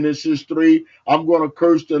 Genesis 3, I'm going to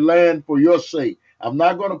curse the land for your sake. I'm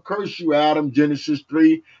not going to curse you, Adam, Genesis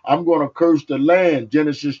 3. I'm going to curse the land,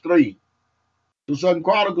 Genesis 3. So 2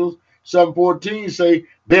 Chronicles 7:14 say,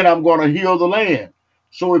 then I'm going to heal the land.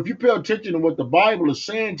 So if you pay attention to what the Bible is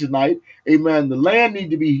saying tonight, amen, the land need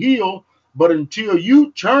to be healed, but until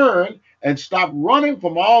you turn and stop running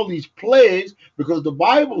from all these plagues, because the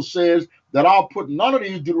Bible says that I'll put none of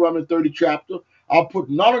these, Deuteronomy 30 chapter, I'll put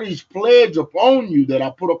none of these plagues upon you that I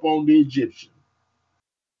put upon the Egyptians.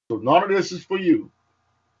 So none of this is for you.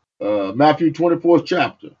 Matthew 24th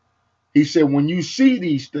chapter. He said, when you see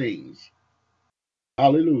these things,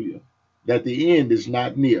 hallelujah, that the end is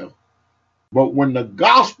not near. But when the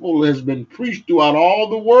gospel has been preached throughout all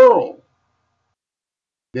the world,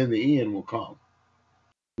 then the end will come.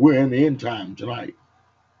 We're in the end time tonight.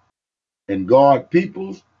 And God,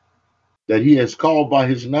 peoples that he has called by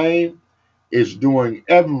his name, is doing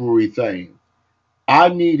everything. I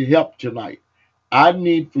need help tonight. I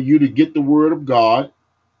need for you to get the word of God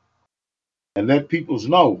and let peoples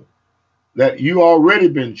know that you already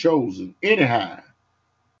been chosen anyhow.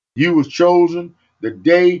 You was chosen the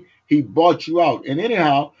day he brought you out. And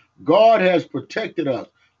anyhow, God has protected us.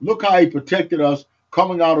 Look how he protected us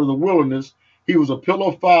coming out of the wilderness. He was a pillar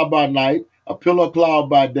of fire by night, a pillar of cloud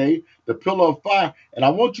by day, the pillar of fire. And I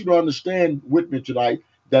want you to understand with me tonight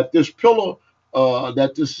that this pillar,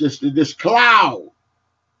 this cloud,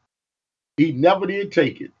 he never did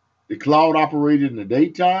take it. The cloud operated in the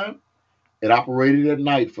daytime. It operated at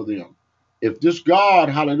night for them. If this God,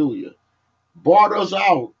 hallelujah, brought us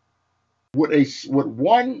out with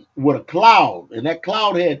a cloud, and that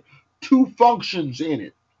cloud had two functions in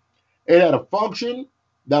it. It had a function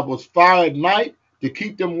that was fire at night to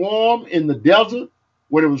keep them warm in the desert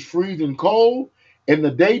when it was freezing cold. In the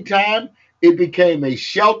daytime, it became a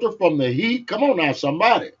shelter from the heat. Come on now,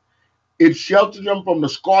 somebody. It sheltered them from the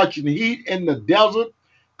scorching heat in the desert.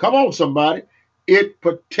 Come on, somebody. It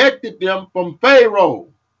protected them from Pharaoh.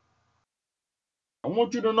 I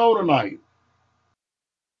want you to know tonight,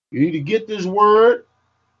 you need to get this word,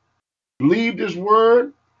 believe this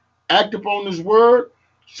word, act upon this word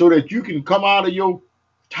so that you can come out of your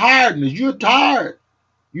tiredness. You're tired.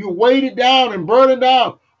 You're weighted down and burdened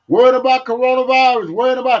down. Worried about coronavirus.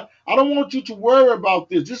 Worried about, I don't want you to worry about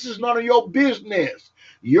this. This is none of your business.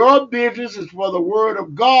 Your business is for the word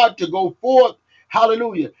of God to go forth.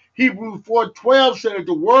 Hallelujah. Hebrews 4:12 said that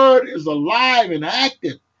the word is alive and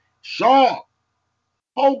active, sharp.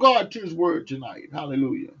 Hold God to his word tonight.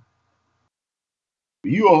 Hallelujah.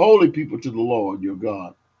 You are holy people to the Lord your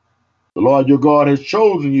God. The Lord your God has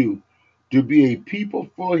chosen you to be a people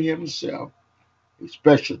for himself, a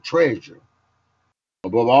special treasure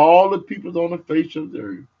above all the peoples on the face of the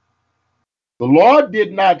earth. The Lord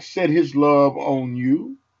did not set his love on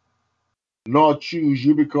you, nor choose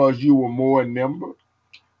you because you were more in number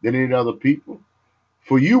than any other people,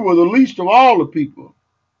 for you were the least of all the people.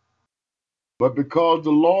 But because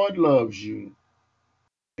the Lord loves you,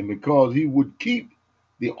 and because he would keep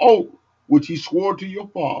the oath which he swore to your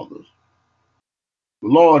fathers, the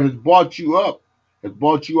Lord has brought you up, has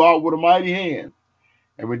brought you out with a mighty hand,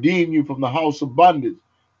 and redeemed you from the house of bondage,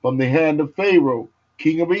 from the hand of Pharaoh,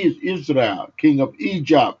 king of Israel, king of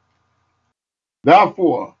Egypt.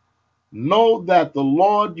 Therefore, know that the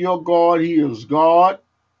Lord your God, he is God,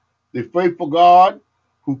 the faithful God,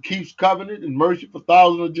 who keeps covenant and mercy for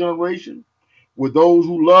thousands of generations with those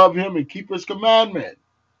who love him and keep his commandment.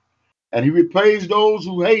 And he repays those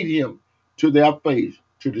who hate him to their face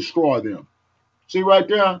to destroy them. See right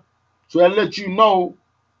there? So that lets you know,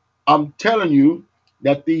 I'm telling you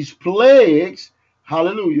that these plagues,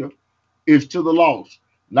 hallelujah, is to the lost.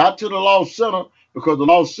 Not to the lost sinner, because the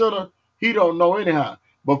lost sinner, he don't know anyhow.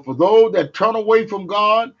 But for those that turn away from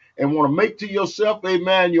God and want to make to yourself,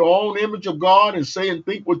 amen, your own image of God and say and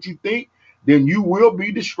think what you think, then you will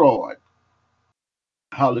be destroyed.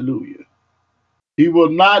 Hallelujah. He will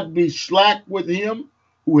not be slack with him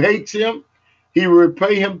who hates him. He will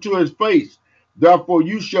repay him to his face. Therefore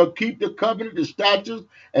you shall keep the covenant, the statutes,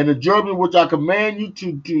 and the judgment which I command you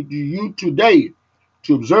you today,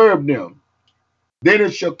 to observe them. Then it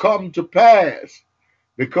shall come to pass,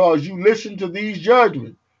 because you listen to these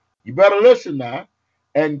judgments. You better listen now,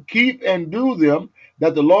 and keep and do them,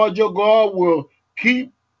 that the Lord your God will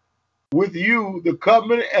keep with you the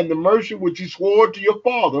covenant and the mercy which he swore to your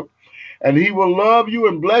father, and he will love you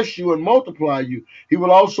and bless you and multiply you. He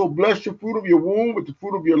will also bless the fruit of your womb with the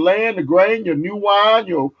fruit of your land, the grain, your new wine,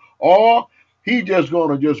 your oil. He just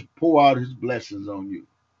gonna just pour out his blessings on you.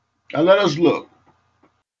 Now let us look.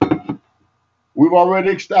 We've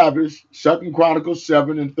already established 2 Chronicles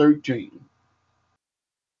 7 and 13.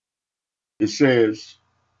 It says,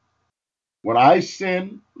 when I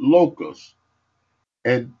send locusts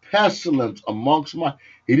and pestilence amongst my,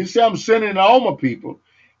 he didn't say I'm sending it all my people.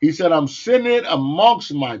 He said I'm sending it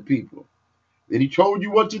amongst my people. And he told you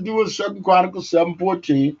what to do in 2 Chronicles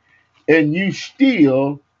 7:14, and you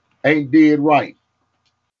still ain't did right.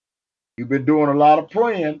 You've been doing a lot of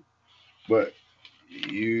praying, but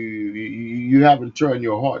you haven't turned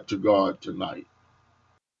your heart to God tonight.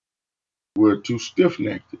 We're too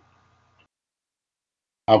stiff-necked.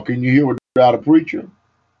 How can you hear without a preacher?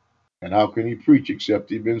 And how can he preach except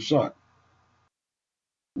he been sent?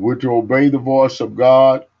 We're to obey the voice of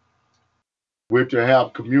God. We're to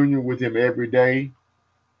have communion with him every day.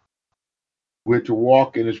 We're to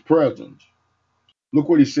walk in his presence. Look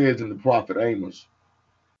what he says in the prophet Amos.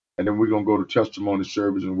 And then we're going to go to testimony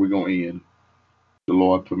service and we're going to end. The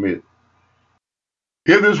Lord permit.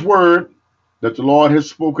 Hear this word that the Lord has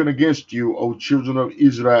spoken against you, O children of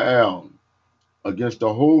Israel, against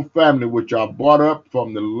the whole family which I brought up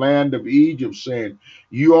from the land of Egypt, saying,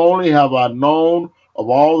 you only have I known of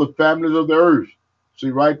all the families of the earth.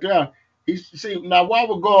 See right there. See, now why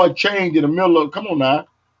would God change in the middle of, come on now.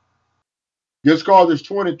 Just because it's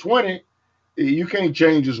 2020, you can't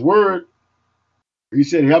change his word. He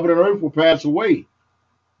said heaven and earth will pass away,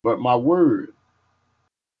 but my word.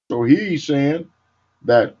 So he's saying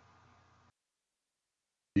that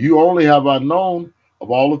you only have I known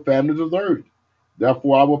of all the families of the earth.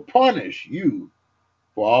 Therefore I will punish you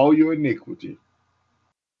for all your iniquity.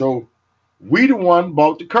 So we the one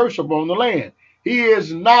brought the curse upon the land. He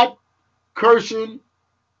is not cursing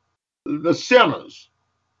the sinners.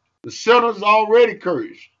 The sinners already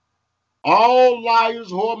cursed. All liars,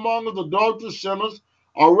 whoremongers, adulterers, sinners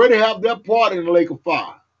already have their part in the lake of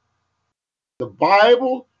fire. The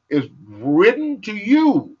Bible is written to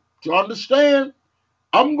you to understand,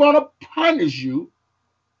 I'm going to punish you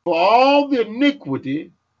for all the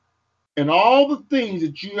iniquity and all the things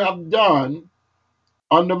that you have done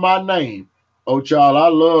under my name. Oh, child, I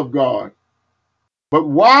love God. But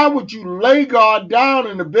why would you lay God down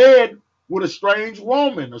in the bed with a strange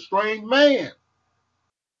woman, a strange man?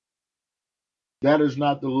 That is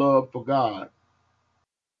not the love for God.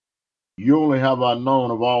 You only have I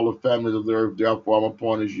known of all the families of the earth, therefore I'm going to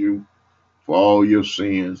punish you for all your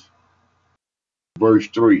sins. Verse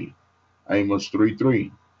 3, Amos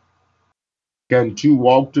 3:3. Can two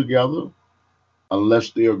walk together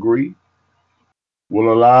unless they agree?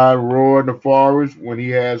 Will a lion roar in the forest when he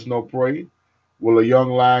has no prey? Will a young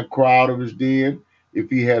lion cry out of his den if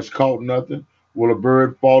he has caught nothing? Will a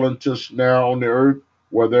bird fall into a snare on the earth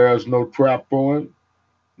where there is no trap for him?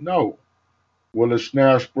 No. Will a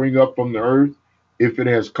snare spring up from the earth if it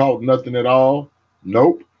has caught nothing at all?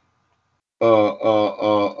 Nope.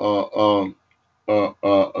 Some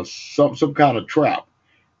kind of trap.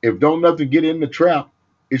 If don't nothing get in the trap,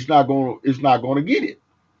 it's not gonna get it.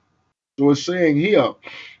 So it's saying here,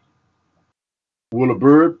 will a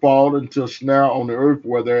bird fall into a snare on the earth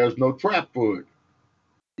where there is no trap for it?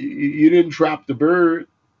 You didn't trap the bird.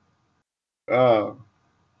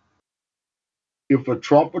 If a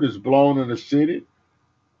trumpet is blown in a city,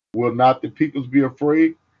 will not the peoples be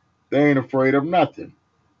afraid? They ain't afraid of nothing.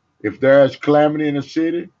 If there is calamity in a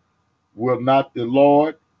city, will not the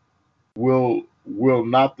Lord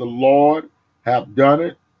have done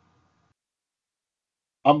it?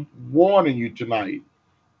 I'm warning you tonight.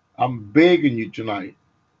 I'm begging you tonight.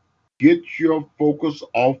 Get your focus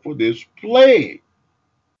off of this plague.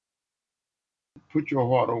 Put your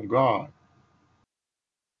heart on God.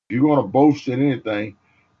 If you're going to boast in anything,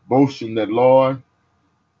 boast in that, Lord,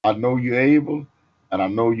 I know you're able and I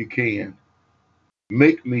know you can.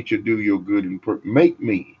 Make me to do your good and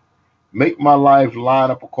make my life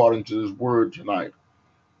line up according to this word tonight.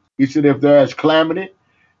 He said, if there is calamity,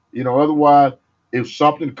 otherwise, if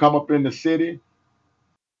something come up in the city,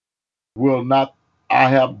 will not I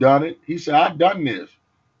have done it? He said, I've done this.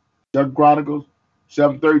 2 Chronicles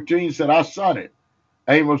 7:13 said, I son it.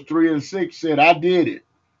 Amos 3:6 said, I did it.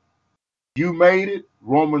 You made it,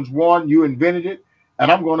 Romans 1, you invented it,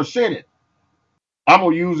 and I'm going to send it. I'm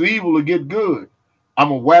going to use evil to get good. I'm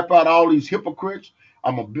going to wipe out all these hypocrites.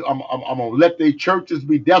 I'm going to let their churches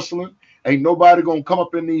be desolate. Ain't nobody going to come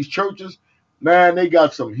up in these churches. Man, they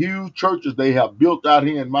got some huge churches they have built out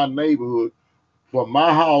here in my neighborhood. From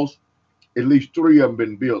my house, at least 3 of them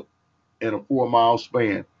been built in a 4-mile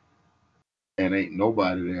span, and ain't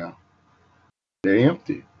nobody there. They're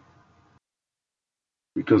empty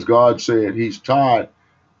because God said he's tired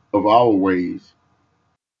of our ways.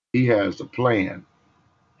 He has a plan.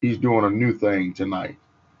 He's doing a new thing tonight.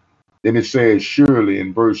 Then it says, surely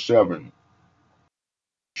in verse 7,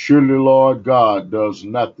 surely Lord God does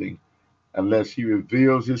nothing unless he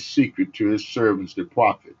reveals his secret to his servants, the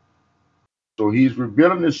prophet. So he's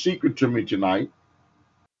revealing his secret to me tonight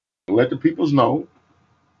to let the peoples know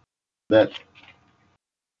that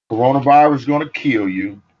coronavirus is going to kill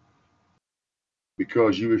you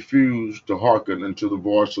because you refuse to hearken unto the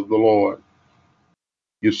voice of the Lord.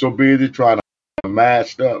 You're so busy trying to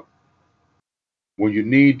mask up when you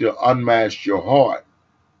need to unmask your heart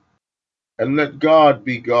and let God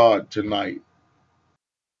be God tonight.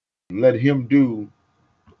 Let him do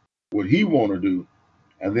what he want to do.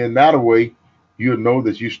 And then that way, you'll know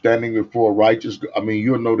that you're standing before righteous.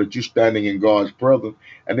 You'll know that you're standing in God's presence.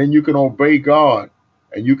 And then you can obey God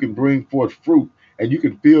and you can bring forth fruit and you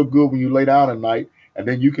can feel good when you lay down at night. And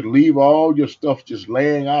then you can leave all your stuff just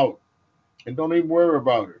laying out and don't even worry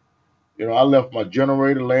about it. You know, I left my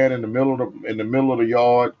generator laying in the middle of the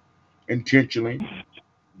yard intentionally.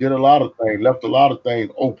 Did a lot of things, left a lot of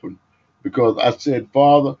things open because I said,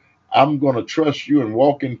 Father, I'm going to trust you and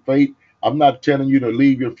walk in faith. I'm not telling you to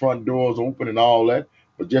leave your front doors open and all that,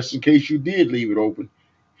 but just in case you did leave it open,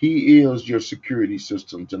 he is your security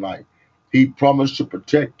system tonight. He promised to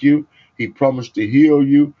protect you. He promised to heal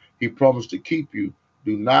you. He promised to keep you.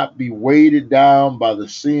 Do not be weighted down by the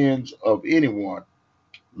sins of anyone.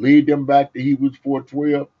 Lead them back to Hebrews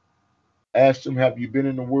 4:12. Ask them, have you been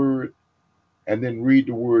in the word? And then read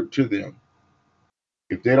the word to them.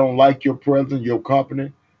 If they don't like your presence, your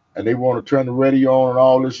company, and they want to turn the radio on and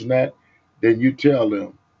all this and that, then you tell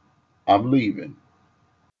them, I'm leaving.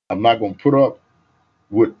 I'm not going to put up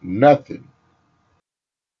with nothing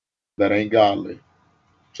that ain't godly.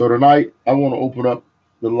 So tonight, I want to open up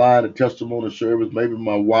the line of testimony service. Maybe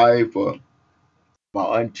my wife or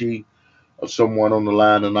my auntie or someone on the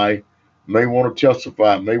line tonight may want to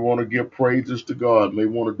testify, may want to give praises to God, may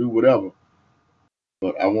want to do whatever.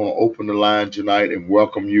 But I want to open the line tonight and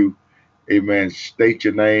welcome you. Amen. State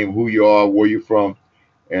your name, who you are, where you're from,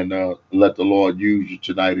 and let the Lord use you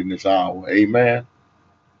tonight in this hour. Amen.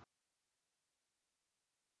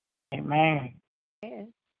 Amen.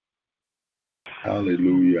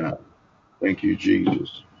 Hallelujah. Thank you,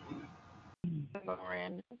 Jesus.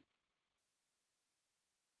 Miranda.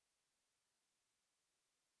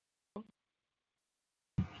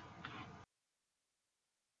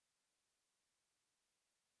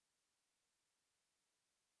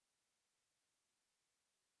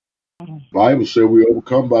 Bible said we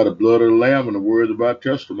overcome by the blood of the Lamb and the words of our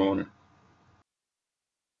testimony.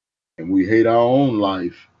 And we hate our own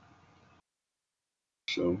life.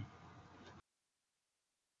 So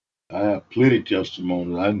I have plenty of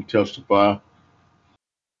testimonies. I can testify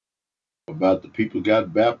about the people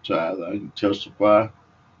got baptized. I can testify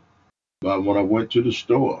about when I went to the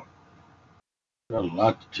store. Got a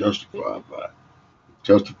lot to testify about.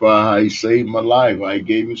 Testify how he saved my life, how he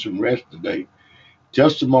gave me some rest today.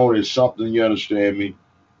 Testimony is something, you understand me,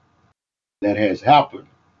 that has happened,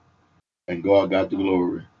 and God got the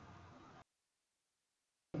glory.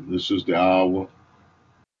 And this is the hour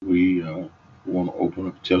we want to open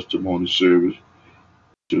up testimony service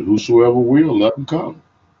to whosoever will, let them come.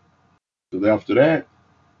 Because after that,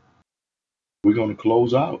 we're going to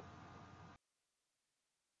close out.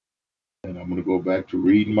 And I'm going to go back to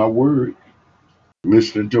reading my word,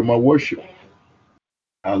 listening to my worship.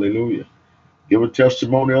 Hallelujah. Give a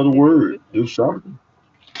testimony of the word. Do something.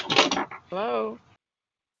 Hello.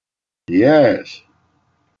 Yes.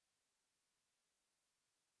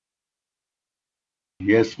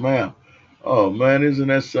 Yes, ma'am. Oh man, isn't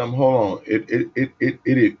that something? Hold on.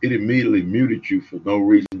 It immediately muted you for no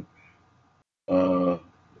reason. Uh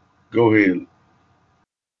Go ahead.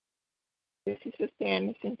 This is Sister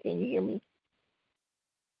Anderson. Can you hear me?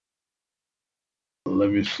 Let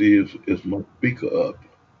me see if my speaker up.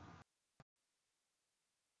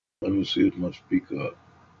 Let me see if my speaker up.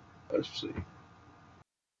 Let's see.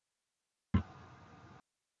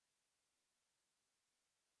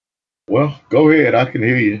 Well, go ahead. I can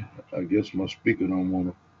hear you. I guess my speaker don't want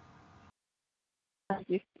to. I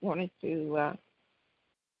just wanted to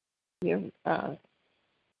your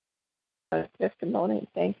testimony.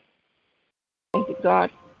 Thank you,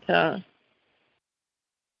 God,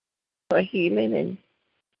 for healing and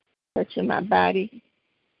touching my body.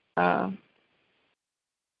 And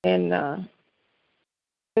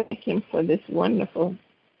thank Him for this wonderful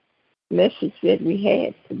message that we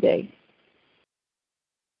had today.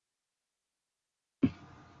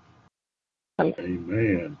 Amen.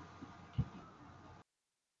 Amen.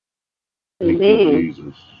 Thank you,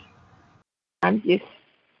 Jesus. I'm just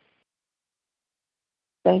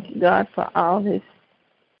thanking God for all His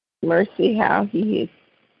mercy, how He has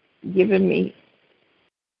given me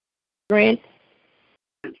strength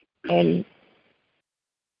and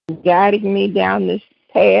guiding me down this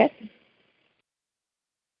path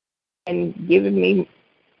and giving me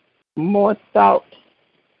more thought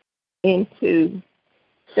into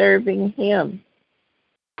serving Him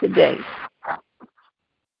today.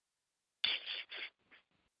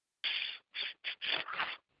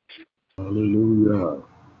 Hallelujah.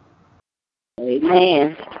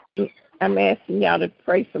 Amen. I'm asking y'all to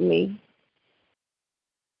pray for me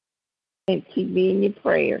and keep me in your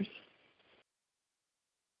prayers.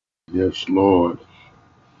 Yes, Lord.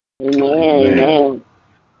 Amen. Amen.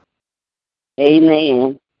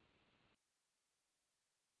 Amen.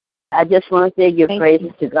 I just want to say give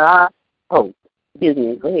praises to God. Oh, excuse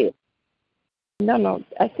me. Go ahead. No.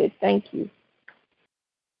 I said thank you.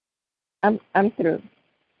 I'm through.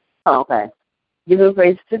 Oh, okay. Giving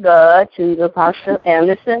praise to God, to the Apostle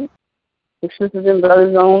Anderson, the sisters and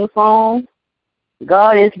brothers on the phone.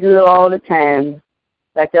 God is good all the time.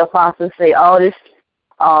 Like the apostles say, all this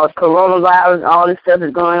coronavirus, all this stuff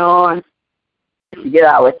is going on to get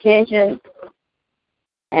our attention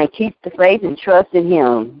and keep the faith and trust in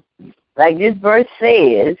Him. Like this verse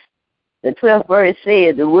says, the 12th verse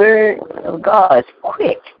says, the word of God is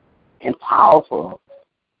quick and powerful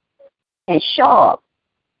and sharp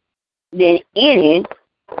than any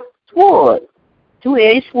sword,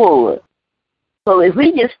 two-edged sword. So if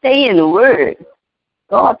we just stay in the word,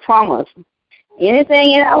 God promised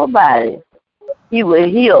anything in our body, He will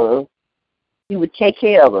heal us. He will take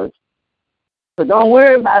care of us. So don't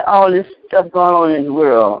worry about all this stuff going on in the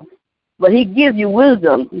world. But He gives you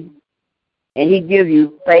wisdom, and He gives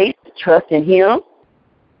you faith, trust in Him.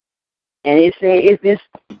 And He said, if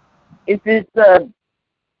it's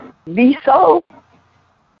be so,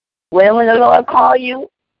 well, when the Lord call you,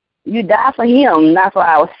 you die for Him, not for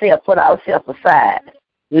ourselves. Put ourselves aside.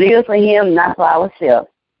 Live for Him, not for ourselves.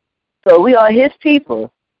 So we are His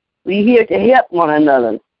people. We're here to help one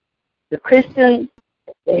another. The Christians,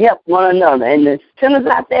 to help one another. And the sinners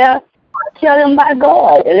out there, tell them about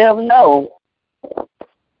God and let them know.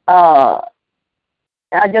 I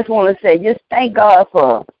just want to say, just thank God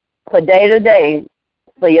for day to day,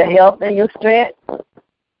 for your health and your strength.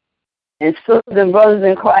 And sisters and brothers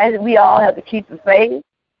in Christ, we all have to keep the faith.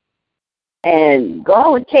 And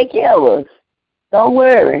God will take care of us. Don't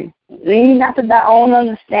worry. Lean not to thy own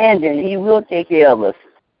understanding. He will take care of us.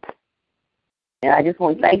 And I just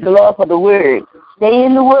want to thank the Lord for the word. Stay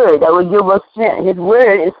in the word. That will give us strength. His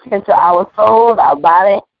word is sent to our soul, our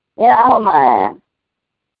body, and our mind.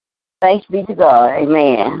 Thanks be to God.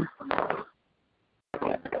 Amen.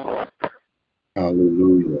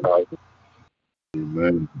 Hallelujah.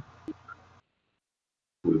 Amen.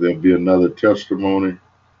 Will there be another testimony?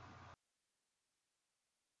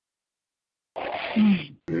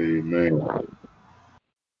 Amen.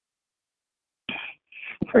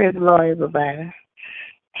 Praise the Lord, everybody.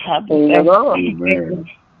 I Amen.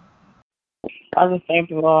 just thank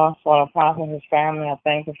the Lord for the apostle and his family. I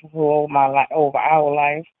thank Him for over our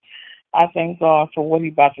life. I thank God for what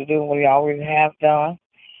He's about to do, what He already has done.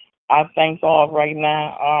 I thank God right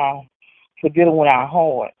now for dealing with our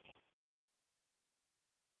hearts.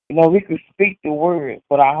 You know, we could speak the word,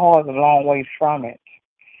 but our heart's a long way from it.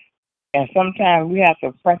 And sometimes we have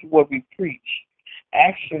to practice what we preach.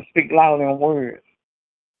 Actions speak louder than words.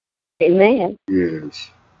 Amen.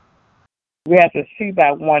 Yes. We have to see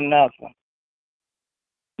by one another.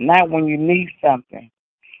 Not when you need something,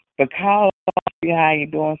 but call how you're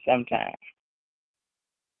doing sometimes.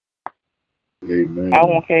 Amen. I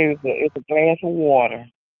won't care if it's a glass of water.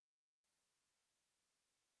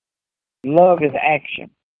 Love is action.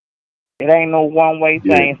 It ain't no one-way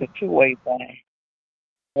thing. It's a two-way thing.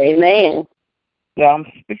 Amen. So I'm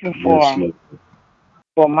speaking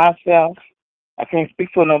for myself. I can't speak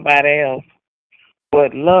for nobody else.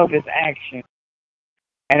 But love is action.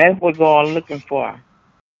 And that's what God is looking for.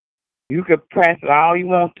 You can practice all you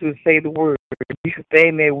want to say the word. You can stay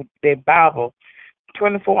in there with that Bible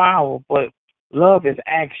 24 hours, but love is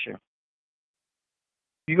action.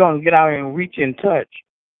 You're going to get out and reach and touch.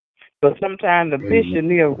 But sometimes the bishop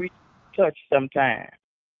need a reach touch sometimes.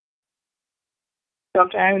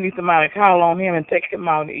 Sometimes you need somebody to call on him and take him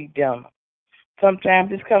out to eat dinner. Sometimes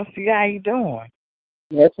just come see how you doing.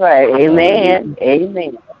 That's right. Amen.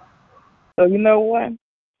 Amen. So you know what?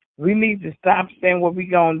 We need to stop saying what we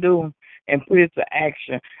gonna do and put it to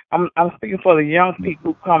action. I'm speaking for the young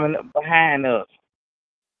people coming up behind us.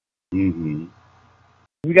 Mm-hmm.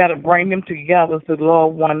 We got to bring them together to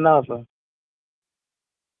love one another.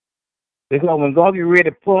 Because when God get ready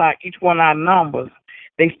to pull out each one of our numbers,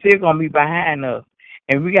 they still gonna be behind us,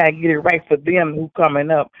 and we gotta get it right for them who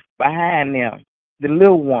coming up behind them, the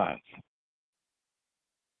little ones.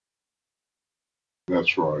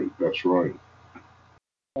 That's right. That's right.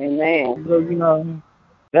 Amen. So you know,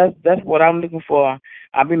 that's what I'm looking for.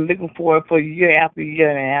 I've been looking for it for year after year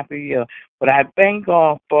and after year. But I thank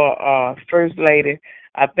God for First Lady.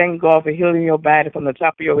 I thank God for healing your body from the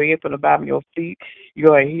top of your head, from the bottom of your feet.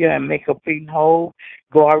 You are here and make complete and whole.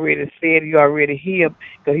 God already said you already healed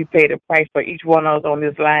because He paid the price for each one of us on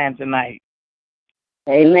this line tonight.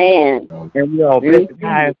 Amen. And we are blessed in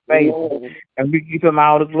highest favor. Amen. And we give Him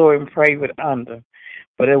all the glory and praise with under.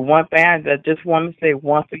 But there's one thing I just want to say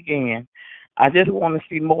once again. I just want to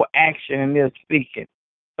see more action in this speaking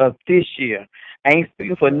of this year. I ain't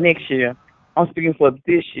speaking for next year. I'm speaking for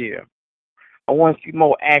this year. I want to see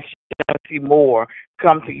more action. I want to see more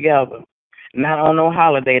come together. Not on no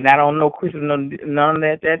holiday, not on no Christmas, none of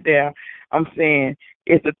that there. I'm saying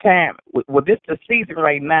it's the time. Well, this is the season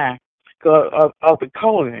right now of the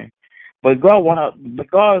calling. But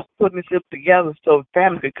God's putting this together so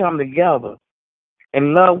families can come together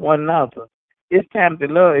and love one another. It's time to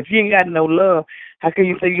love. If you ain't got no love, how can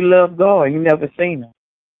you say you love God? You never seen Him.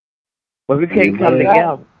 But we can't come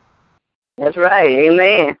together. That's right.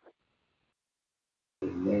 Amen.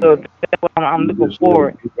 So Amen. that's what I'm You looking just said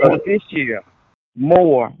forward it. for this year.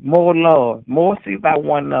 More love, more see about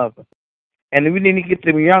one another. And we need to get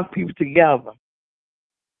the young people together.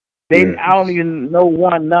 I don't Yes. even know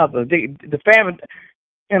one another. The family,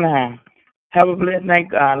 you know, have a blessed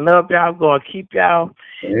night. I love y'all. God keep y'all.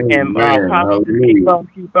 And Amen. Papa, just keep Hallelujah. on,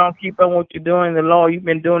 keep on what you're doing. The Lord, you've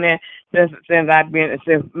been doing that since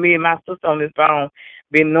me and my sister on this phone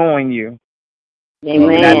been knowing you. And I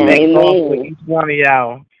Amen. Hallelujah. thank God for Amen. each one of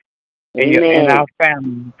y'all and Amen. our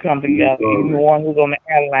family come Be together. Even the glory. one who's on the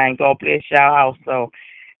airline, God bless y'all also.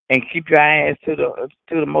 And keep your eyes to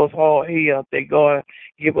the most high hill that God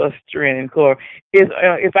give us strength and core.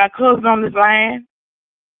 If our cousin on this line?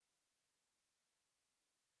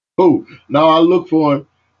 Who? Now I look for him.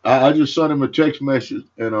 I just sent him a text message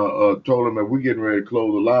and told him that we're getting ready to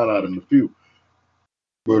close the line out in a few.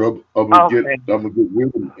 But Okay. I'm gonna get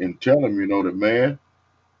with him and tell him, that man,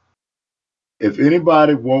 if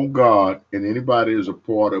anybody want God and anybody is a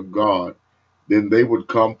part of God, then they would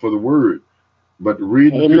come for the word. But the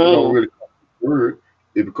reason people don't Amen. really come for the word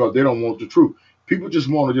is because they don't want the truth. People just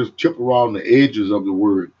want to just chip around the edges of the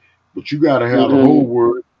word. But you gotta have the whole Mm-hmm.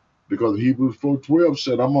 word because Hebrews 4:12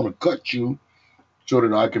 said, I'm gonna cut you so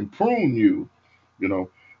that I can prune you, you know.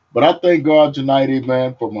 But I thank God tonight,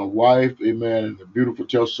 amen, for my wife, amen, and the beautiful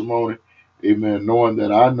testimony, amen, knowing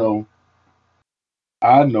that I know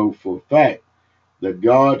for a fact that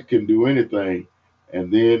God can do anything.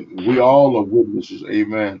 And then we all are witnesses,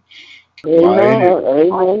 amen. My Amen. any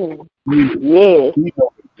Amen. he Yes.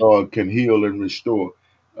 know that God can heal and restore.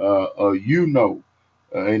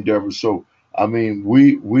 Endeavor. So I mean,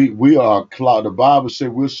 we are a cloud. The Bible says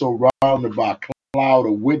we're surrounded by a cloud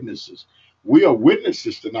of witnesses. We are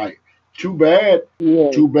witnesses tonight. Too bad,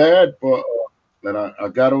 Yes. too bad for that. I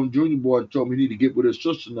got on Junior Boy and told me he need to get with his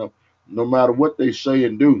sister now. No matter what they say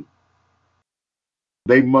and do,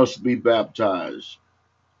 they must be baptized.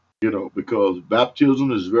 Because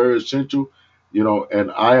baptism is very essential.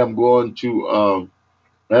 And I am going to.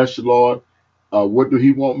 Ask the Lord, what do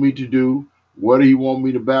He want me to do? What do He want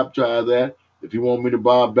me to baptize at? If He want me to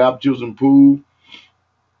buy a baptism pool,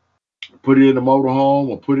 put it in the motorhome,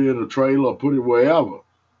 or put it in a trailer, or put it wherever,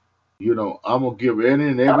 I'm gonna give any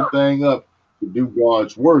and everything up to do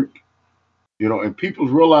God's work. And people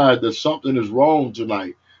realize that something is wrong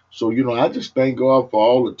tonight. So I just thank God for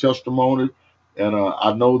all the testimonies, and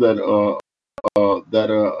I know that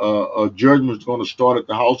a judgment is going to start at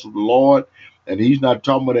the house of the Lord, and He's not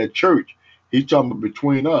talking about at church. He's talking about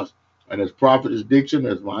between us. And as Prophetess Dixon,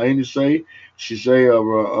 as my auntie say, she say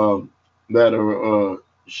that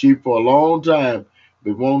she for a long time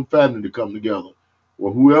been wanting family to come together.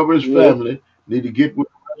 Well, whoever is Yes. family need to get with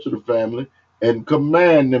the rest of the family and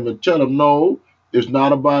command them and tell them, no, it's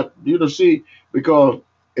not about see, because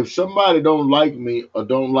if somebody don't like me or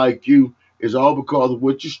don't like you, it's all because of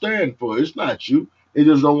what you stand for. It's not you. They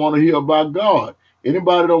just don't want to hear about God.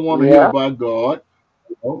 Anybody don't want to hear Yeah. about God?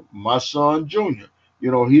 My son Junior, he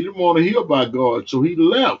didn't want to hear about God, so he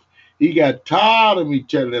left. He got tired of me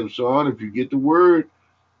telling him, son, if you get the word,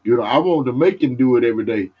 I wanted to make him do it every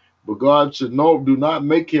day. But God said, no, do not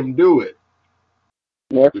make him do it.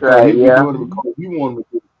 That's Because right. he'll be Yeah. doing it because he wanted to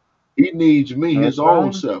do it. He needs me, That's his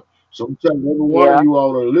own right. self. So I'm telling every one of Yeah. you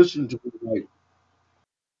all to listen to me. Like,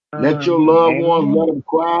 let your loved ones, let Amen. them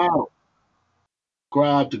cry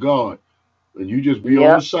out to God. And you just be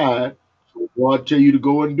on the Yep. side. So God tell you to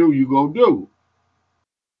go and do, you go do.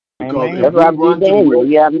 Because if That's Amen. what we I do, run to the Daniel.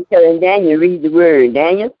 Yeah, I'm telling Daniel, read the word.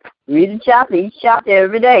 Daniel, read the chapter. Each chapter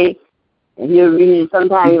every day. And he'll read it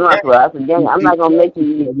sometime he he wants can't. to. I said, Daniel, I'm He not going to can't make you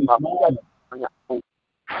read because it's it. mine.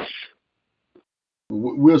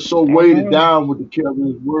 We're so weighted Amen. down with the cares of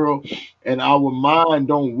this world, and our mind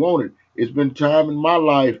don't want it. It's been time in my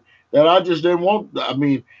life that I just didn't want. I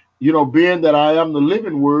mean, being that I am the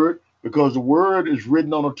living word, because the word is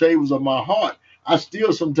written on the tables of my heart, I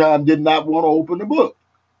still sometimes did not want to open the book.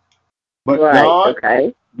 But Right. God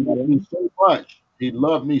Okay. loved me so much. He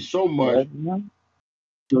loved me so much. Yes, ma'am.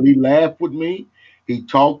 So he laughed with me. He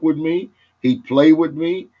talked with me. He played with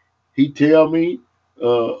me. He tell me,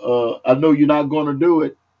 I know you're not going to do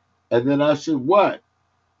it. And then I said, what?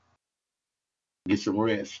 Get some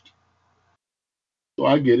rest. So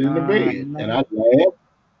I get in the bed and I Amen. laugh.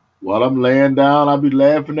 While I'm laying down, I be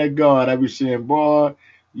laughing at God. I be saying, boy,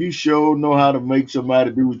 you sure know how to make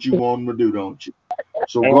somebody do what you want them to do, don't you?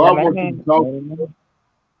 So God wants you to Amen. talk. Amen.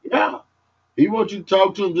 Yeah. He wants you to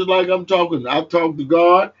talk to him just like I'm talking. I talk to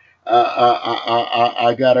God.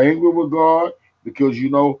 I got angry with God because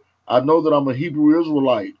I know that I'm a Hebrew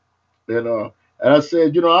Israelite, and I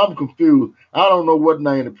said, I'm confused. I don't know what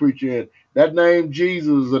name to preach in. That name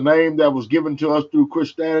Jesus is a name that was given to us through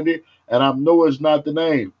Christianity, and I know it's not the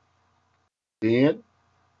name. Then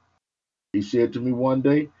he said to me one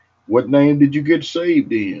day, "What name did you get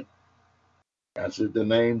saved in?" I said, "The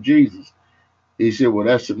name Jesus." He said, "Well,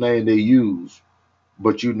 that's the name they use,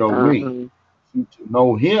 but you know me. Uh-huh. To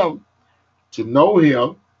know him." To know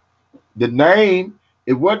him, the name,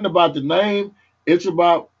 it wasn't about the name, it's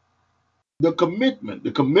about the commitment.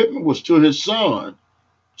 The commitment was to his son.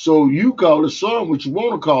 So you call his son what you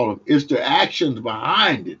want to call him. It's the actions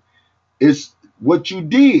behind it. It's what you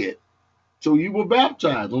did. So you were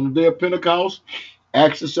baptized on the day of Pentecost,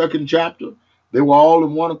 Acts the second chapter. They were all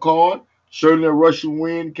in one accord. Certainly a rushing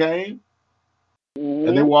wind came,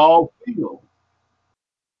 and they Mm-hmm. were all filled.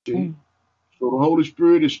 See? Mm. So the Holy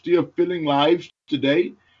Spirit is still filling lives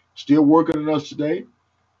today, still working in us today.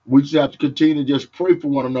 We just have to continue to just pray for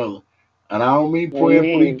one another. And I don't mean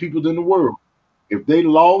praying for these Amen. people in the world. If they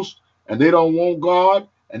lost and they don't want God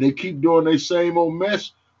and they keep doing their same old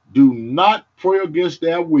mess, do not pray against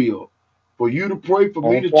their will. For you to pray for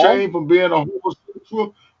me That's to right. change from being a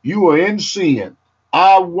homosexual, you are in sin.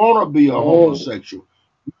 I want to be a Oh. homosexual.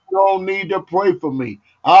 You don't need to pray for me.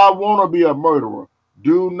 I want to be a murderer.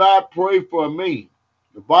 Do not pray for me.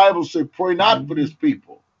 The Bible says, pray not for this Mhm.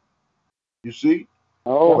 people. You see?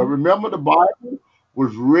 But Oh. Yeah. remember, the Bible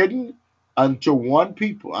was written unto one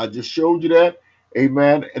people. I just showed you that.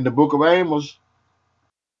 Amen. In the book of Amos,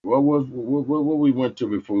 what we went to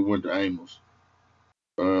before we went to Amos?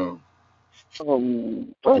 Uh,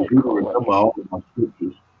 What I is do called? remember all of my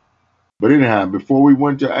scriptures. But anyhow, before we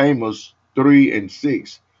went to Amos 3 and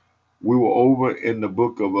 6, we were over in the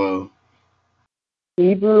book of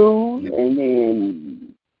Hebrews and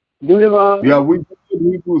then yeah, Deuteronomy. we did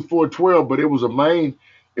Hebrews 4:12, but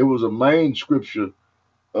it was a main scripture.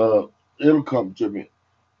 Uh, it'll come to me.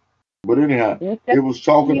 But anyhow, Is it that was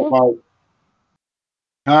talking Samuel? about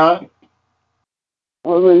huh?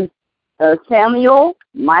 Or was Samuel?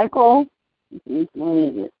 Michael? Which one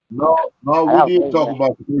is it? No, no, I we don't did know talk that.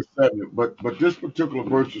 about the first Samuel, but this particular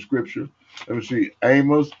verse of scripture, let me see,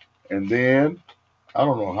 Amos, and then I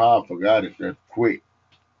don't know how I forgot it that quick.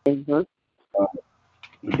 Mhm. Uh,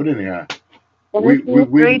 but anyhow, we Genesis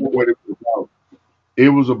we 3. know what it was about. It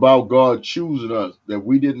was about God choosing us, that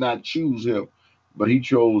we did not choose him, but he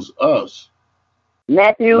chose us.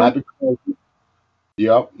 Matthew. Not because,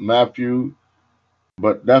 yep, Matthew.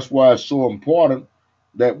 But that's why it's so important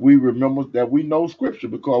that we remember that we know Scripture,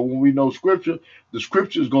 because when we know Scripture, the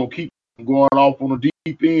Scripture is going to keep going off on the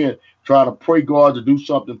deep end, trying to pray God to do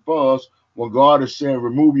something for us when God is saying,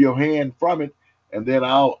 remove your hand from it, and then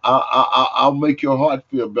I'll make your heart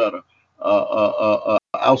feel better.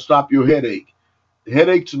 I'll stop your headache.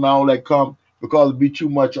 Headaches and all that come because it be too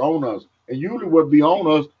much on us. And usually what be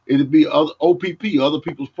on us, it'd be other OPP, other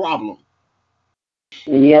people's problem.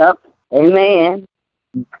 Yep. Amen.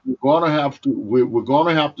 We're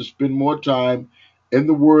gonna have to spend more time in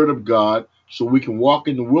the Word of God, so we can walk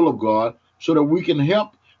in the will of God, so that we can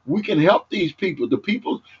help these people. The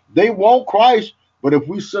people, they want Christ, but if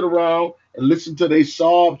we sit around and listen to their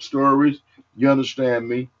sob stories, you understand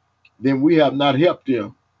me, then we have not helped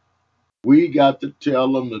them. We got to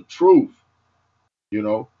tell them the truth. You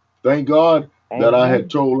know, thank God that I had Amen.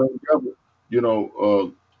 told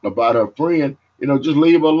Deborah, about her friend. Just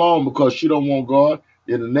leave her alone because she don't want God.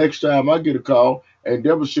 Then the next time I get a call, and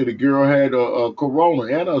Deborah said the girl had a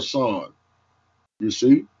corona and her son. You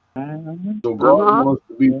see, Mm-hmm. so God Uh-huh. wants us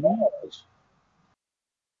to be Mm-hmm. wise.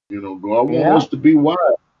 God wants Yeah. us to be wise.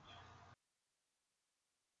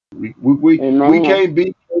 We Amen. can't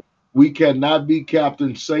be. We cannot be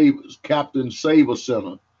Captain Saver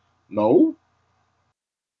Center. No,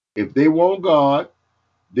 if they want God,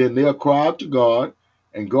 then they'll cry out to God.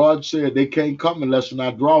 And God said they can't come unless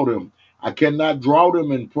I draw them. I cannot draw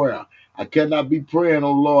them in prayer. I cannot be praying,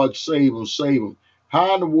 oh Lord, save them, save them.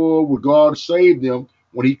 How in the world would God save them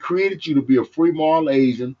when He created you to be a free moral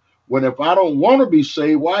agent? When if I don't want to be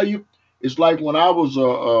saved, why you? It's like when I was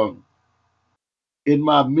in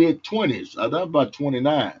my mid-20s. I was about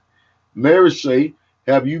 29. Mary say,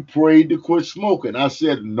 "Have you prayed to quit smoking?" I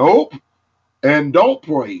said, "Nope, and don't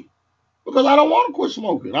pray." Because I don't want to quit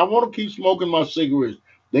smoking. I want to keep smoking my cigarettes.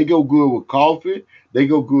 They go good with coffee. They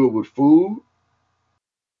go good with food.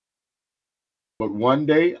 But one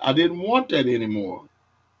day I didn't want that anymore.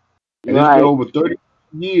 And it's been Right. over 30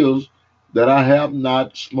 years that I have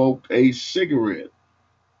not smoked a cigarette.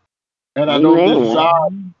 And I don't Amen. desire.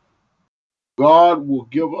 Amen. God will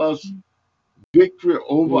give us victory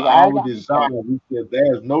over You right our about desire. that. He said,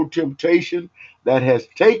 "There's no temptation that has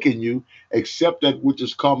taken you except that which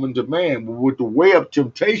is common to man." But with the way of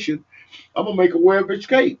temptation, I'm going to make a way of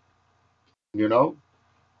escape, you know?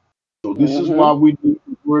 So this is why Mm-hmm. we need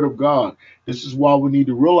the Word of God. This is why we need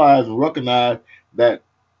to realize and recognize that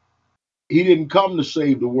He didn't come to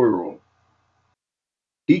save the world.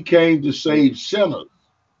 He came to save sinners,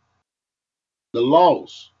 the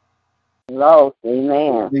lost. Lost. If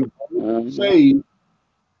Amen. they want to be Mm-hmm. saved,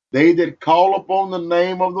 they that call upon the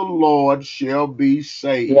name of the Lord shall be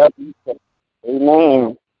saved. Yep.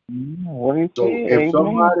 Amen. What he So said. if Amen.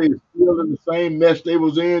 somebody is still in the same mess they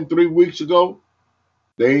was in 3 weeks ago,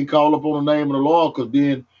 they ain't call upon the name of the Lord. Because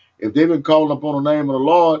then, if they've been calling upon the name of the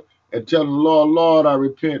Lord and telling the Lord, "Lord, I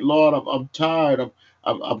repent. Lord, I'm tired.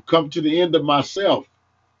 I've come to the end of myself."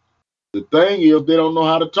 The thing is, they don't know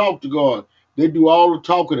how to talk to God. They do all the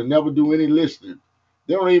talking and never do any listening.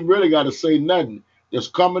 They don't even really got to say nothing.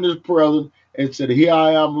 Just come in His presence and say, "Here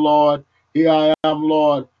I am, Lord. Here I am,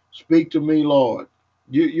 Lord. Speak to me, Lord."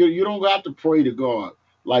 You don't got to pray to God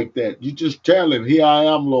like that. You just tell Him, "Here I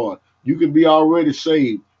am, Lord." You can be already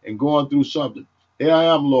saved and going through something. "Here I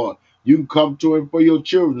am, Lord." You can come to Him for your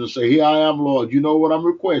children and say, "Here I am, Lord. You know what I'm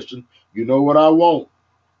requesting. You know what I want."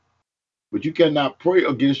 But you cannot pray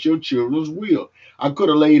against your children's will. I could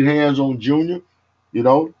have laid hands on Junior, you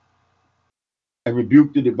know, and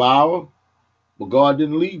rebuked the devourer, but God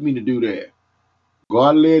didn't lead me to do that.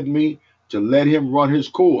 God led me to let him run his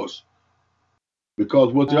course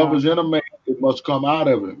because whatever's in a man, it must come out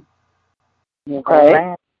of him. Okay.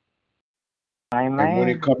 Amen. And when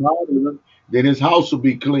it Amen. come out of him, then his house will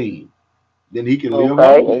be clean. Then he can live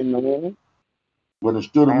Okay. holy. Amen. But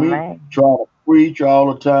instead of me Amen. trying to preach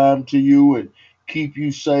all the time to you and keep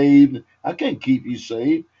you saved, I can't keep you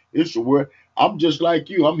saved. It's the word. I'm just like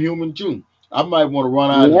you. I'm human too. I might want to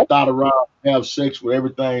run out and Yep. thought around and have sex with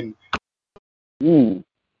everything Mm.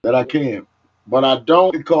 that I can. But I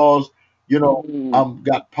don't because, Mm. I'm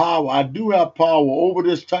got power. I do have power over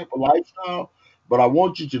this type of lifestyle, but I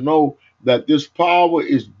want you to know that this power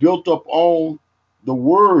is built up on the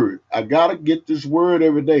word. I gotta get this word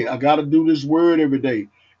every day. I gotta do this word every day.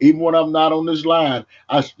 Even when I'm not on this line,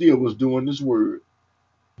 I still was doing this word.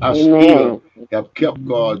 I still Amen. have kept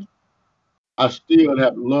God. Mhm. I still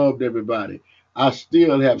have loved everybody. I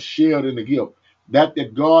still have shared in the gift. That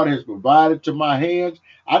God has provided to my hands,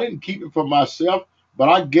 I didn't keep it for myself, but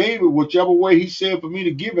I gave it whichever way He said for me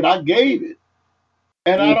to give it. I gave it.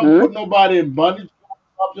 And I don't Mm-hmm. put nobody in bondage or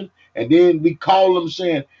something. And then we call them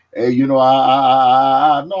saying, "Hey, no,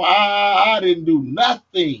 I didn't do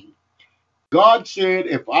nothing." God said,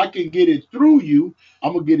 if I can get it through you,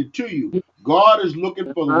 I'm going to get it to you. God is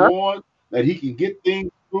looking for the Huh? one that He can get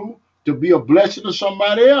things through to be a blessing to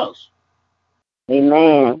somebody else.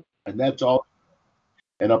 Amen. And that's all.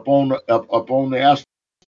 And upon the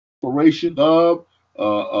aspiration of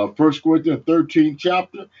 1 Corinthians 13th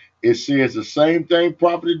chapter, it says the same thing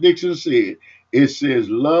Prophet Dixon said. It says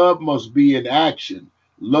love must be in action.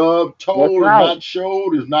 Love That's told and right. not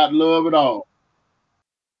showed is not love at all.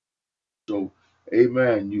 So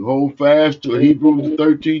Amen. You hold fast to Hebrews the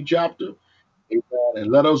 13th chapter. Amen.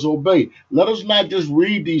 And let us obey. Let us not just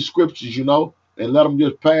read these scriptures, and let them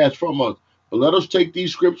just pass from us. But let us take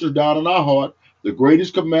these scriptures down in our heart. The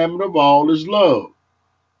greatest commandment of all is love.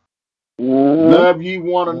 Love ye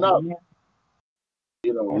one another.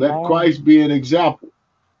 Let Christ be an example.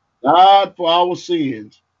 Died for our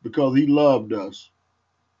sins because he loved us.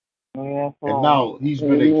 Yes, And Lord. now he's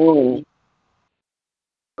been exalted.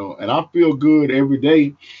 And I feel good every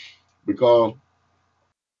day because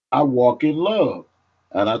I walk in love.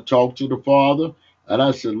 And I talk to the Father and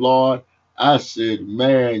I said, Lord,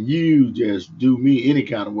 man, you just do me any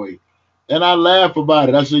kind of way. And I laugh about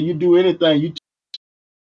it. I said, you do anything, you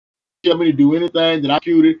tell me to do anything that I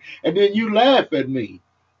executed, and then you laugh at me.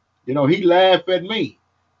 He laughed at me.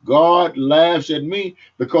 God laughs at me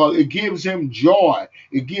because it gives him joy.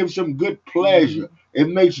 It gives him good pleasure. It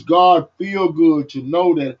makes God feel good to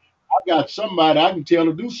know that I got somebody I can tell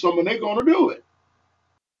to do something, they're going to do it.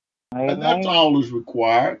 And that's all is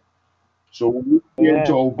required. So when we begin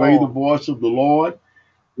to obey the voice of the Lord,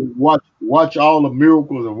 watch all the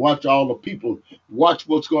miracles and watch all the people. Watch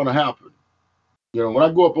what's going to happen. When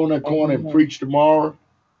I go up on that corner and preach tomorrow,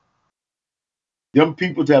 them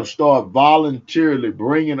people have started voluntarily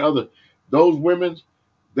bringing those women.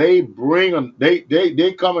 They bring them.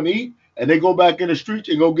 They come and eat, and they go back in the streets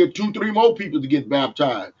and go get 2-3 more people to get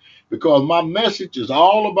baptized. Because my message is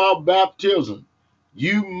all about baptism.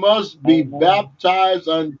 You must be baptized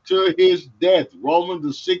until his death. Romans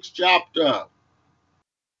the 6th chapter.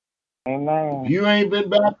 Amen. If you ain't been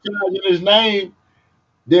baptized in his name,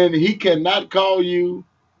 then he cannot call you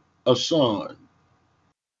a son.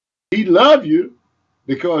 He loves you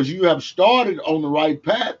because you have started on the right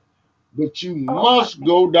path, but you must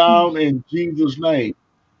go down in Jesus' name.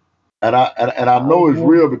 And I know it's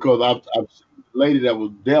real because I've seen a lady that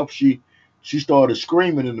was deaf. She started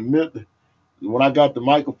screaming in the middle when I got the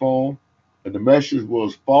microphone, and the message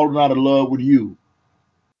was falling out of love with you.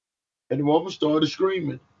 And the woman started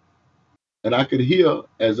screaming, and I could hear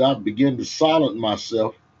as I began to silence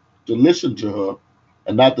myself to listen to her,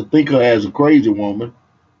 and not to think her as a crazy woman.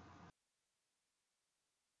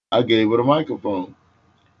 I gave her the microphone.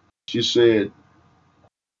 She said,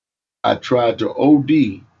 I tried to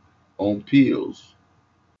OD on pills.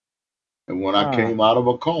 And when I came out of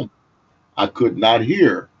a coma, I could not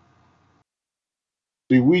hear.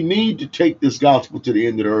 See, we need to take this gospel to the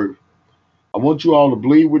end of the earth. I want you all to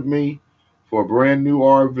believe with me for a brand new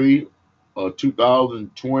RV,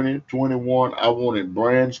 2020, 21. I want it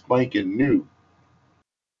brand spanking new.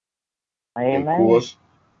 Amen. And of course,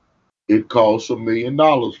 it costs $1 million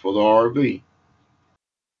for the RV.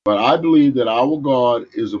 But I believe that our God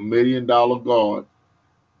is $1 million God.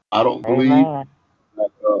 I don't believe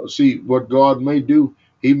see what God may do.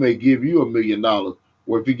 He may give you $1 million.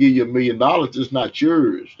 Or if he give you $1 million, it's not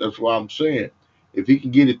yours. That's why I'm saying, if he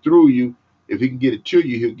can get it through you, if he can get it to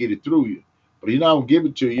you, he'll get it through you. But he's not gonna give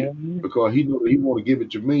it to you because he know he want to give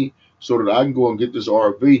it to me so that I can go and get this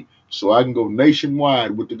RV, so I can go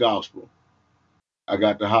nationwide with the gospel. I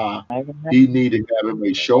got to hire. He need to have him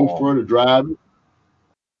a chauffeur to drive it.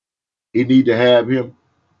 He need to have him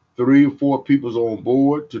 3 or 4 people on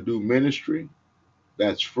board to do ministry.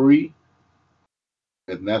 That's free.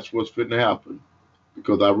 And that's what's fitting to happen.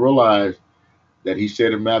 Because I realized that he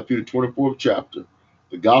said in Matthew the 24th chapter,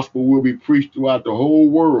 the gospel will be preached throughout the whole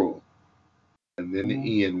world, and then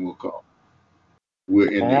the end will come.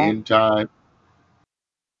 We're in the end time,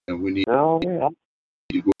 and we need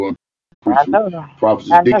to go and preach.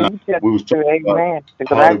 Prophecies Dick, we was talking about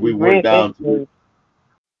how that we went down to.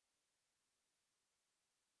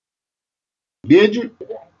 Did you?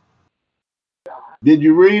 Did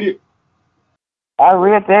you read it? I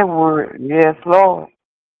read that word. Yes, Lord.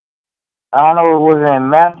 I don't know if it was in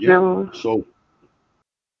Matthew. Yeah. So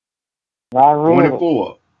I read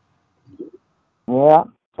 24. It. Yeah,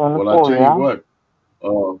 24. Well, I tell you what.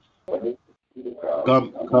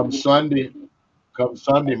 Come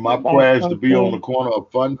Sunday, my prayer is to be on the corner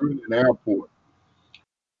of Fundren and Airport.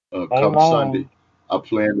 Come Sunday, I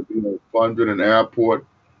plan to be on Fundren and Airport.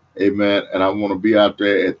 Amen. And I want to be out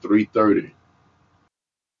there at 3:30.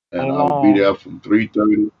 And I will be there from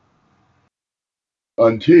 3:30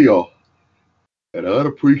 until, and I ought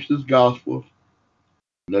to preach this gospel,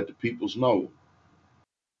 let the peoples know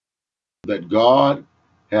that God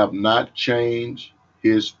have not changed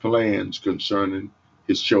his plans concerning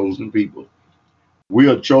his chosen people. We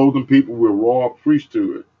are chosen people, we're royal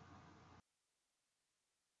priesthood.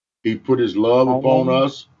 He put his love upon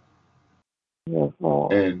us,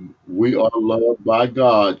 and we are loved by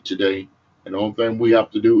God today. And the only thing we have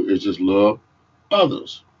to do is just love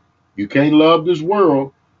others. You can't love this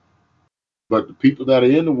world, but the people that are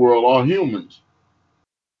in the world are humans,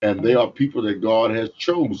 and they are people that God has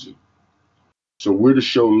chosen. So we're to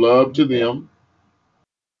show love to them,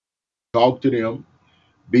 talk to them,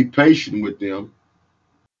 be patient with them.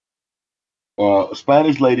 A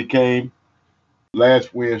Spanish lady came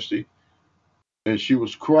last Wednesday, and she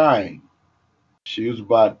was crying. She was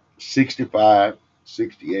about 65,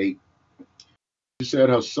 68. She said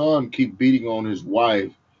her son keep beating on his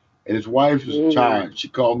wife, and his wife is tired. She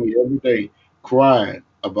called me every day crying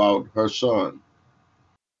about her son.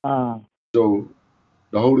 So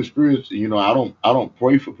the Holy Spirit, I don't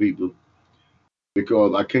pray for people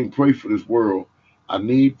because I can't pray for this world. I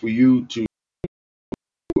need for you to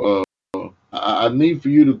uh, I need for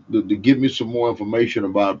you to give me some more information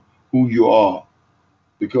about who you are,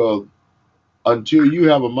 because until you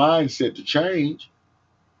have a mindset to change,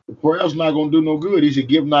 the prayer's not going to do no good. He said,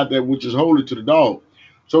 give not that which is holy to the dog.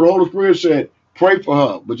 So the Holy Spirit said, pray for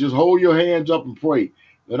her, but just hold your hands up and pray.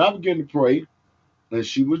 Then I began to pray, and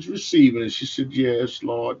she was receiving, and she said, yes,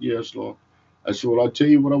 Lord, yes, Lord. I said, well, I'll tell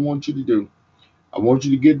you what I want you to do. I want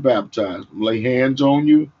you to get baptized. Lay hands on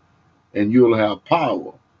you, and you'll have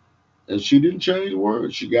power. And she didn't change the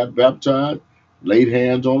word. She got baptized, laid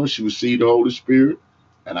hands on her. She received the Holy Spirit,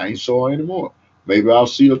 and I ain't saw her anymore. Maybe I'll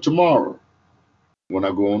see her tomorrow when I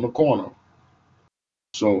go on the corner.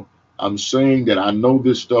 So I'm saying that I know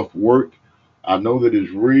this stuff works. I know that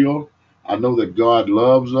it's real. I know that God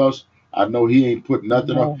loves us. I know he ain't put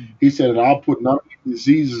nothing up. He said, I'll put none of the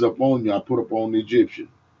diseases upon you. I put upon the Egyptian.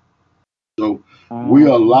 So we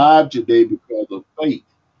are alive today because of faith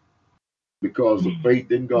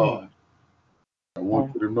in God. I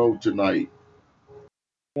want you to know tonight.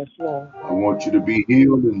 Yes, Lord. I want you to be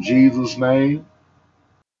healed in Jesus' name.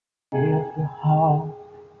 If your heart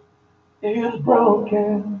is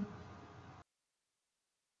broken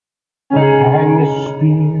and your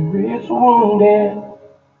spirit's wounded,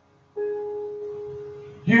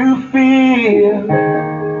 you feel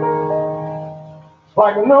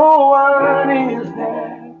like no one is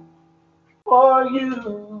there for you.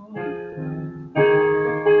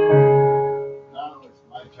 Now it's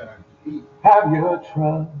my time to eat. Have your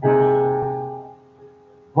trust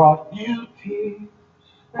brought you tears,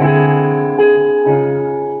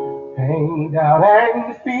 pain, doubt,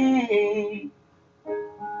 and fear?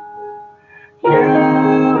 You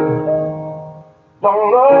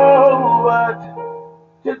don't know what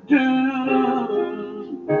to do.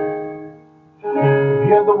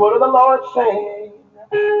 Hear the word of the Lord saying,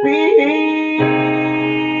 be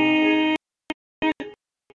healed,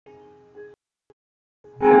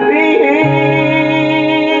 be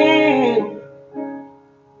healed.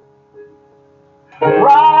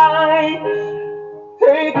 Rise,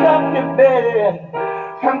 take up your bed,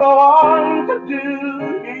 and go on to do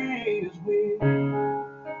His will.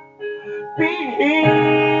 Be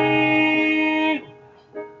healed,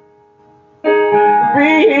 be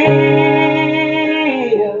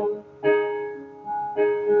healed.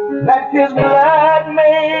 Let His blood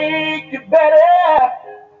make you better,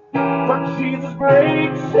 for Jesus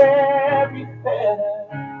breaks every fetter.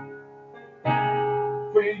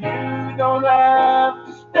 For you don't have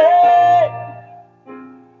to stay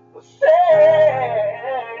the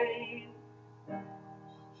same.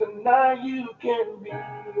 So now you can be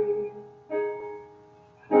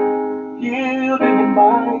healed in your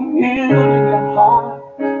mind, healed in your heart,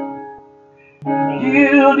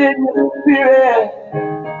 healed in your spirit.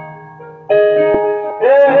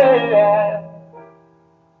 Yeah.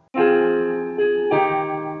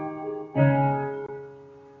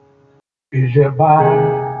 Is your body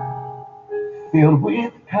filled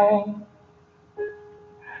with pain?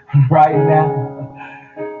 Right now,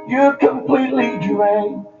 you're completely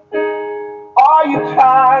drained. Are you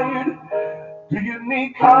tired? Do you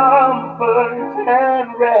need comfort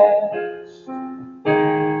and rest?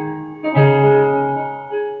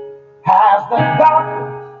 Has the doctor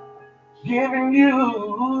given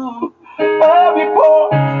you a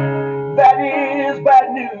report that is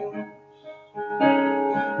bad news?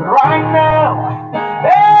 But right now,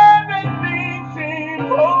 everything seems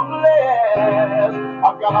hopeless.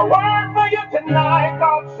 I've got a word for you tonight.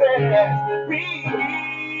 God says, be healed.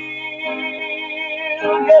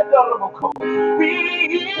 Yes, be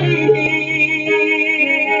healed.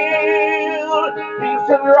 He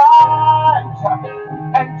said, rise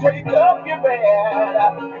and take up your bed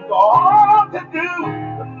and go on to do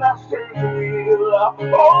the Master's will.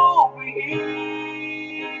 Oh, be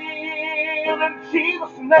healed in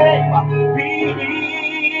Jesus' name. Be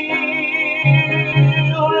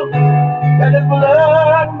healed. Let His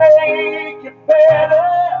blood make you better.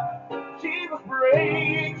 Jesus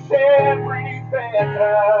breaks every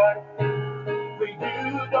fetter. But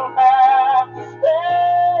you don't have to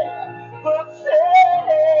stay the same.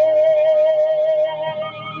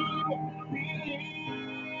 Be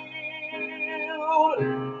healed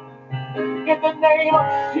in the name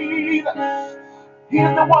of Jesus. He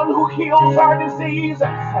is the one who heals our diseases.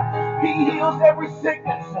 He heals every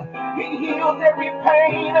sickness. He heals every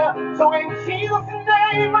pain. So in Jesus'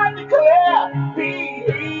 name I declare, be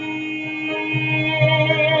healed.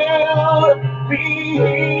 Be healed.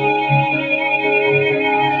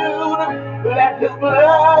 Let His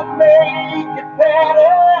blood make it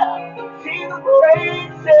better. Jesus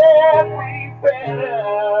breaks every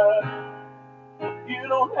fetter. You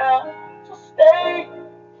don't have to stay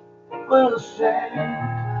the same.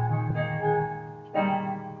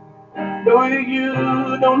 No, you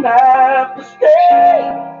don't have to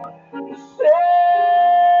stay the same.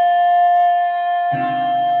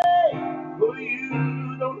 No,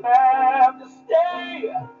 you don't have to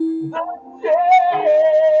stay the same.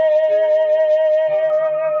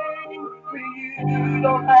 You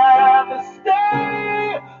don't have to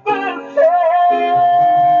stay the same.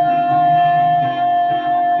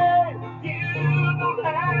 You don't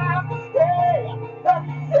have to stay the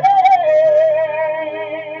same.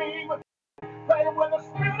 But when the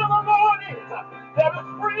Spirit of the Lord is, there is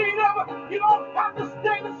freedom. You don't have to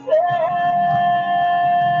stay the same.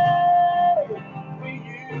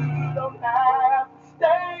 You don't have to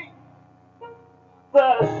stay the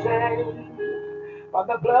same. By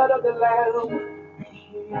the blood of the Lamb, be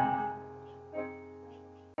healed.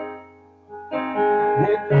 In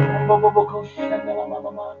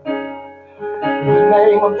the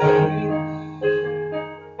name of Jesus.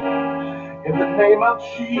 In the name of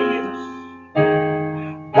Jesus.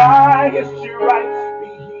 By His stripes be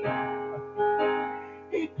healed.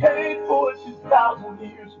 He paid for it 2,000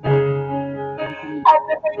 years ago.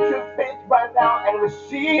 Activate your faith right now and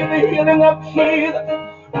receive the healing of Jesus.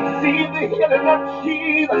 Receive the healing of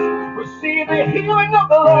Jesus. Receive the healing of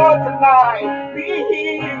the Lord tonight. Be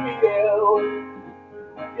healed.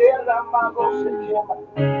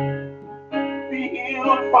 Be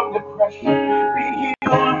healed from depression. Be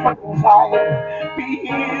healed from anxiety. Be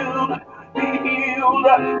healed. Be healed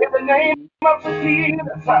in the name of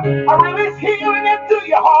Jesus. I release healing into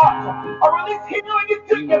your heart. I release healing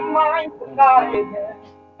into your mind tonight.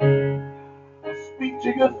 I speak to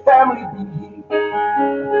your family, be healed.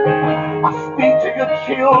 I speak to your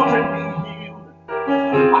children, be healed.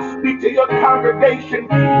 I speak to your congregation,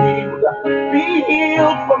 be healed. Be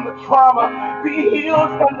healed from the trauma. Be healed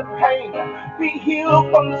from the pain. Be healed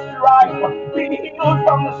from the strife. Be healed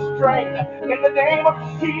from the strain. In the name of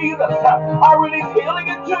Jesus, I release healing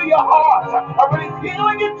into your heart. I release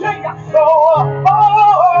healing into your soul.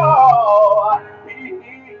 Oh, be healed.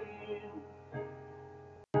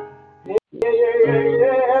 Yeah.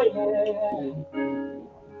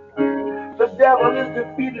 The devil is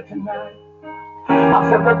defeated tonight. I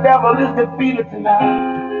said the devil is defeated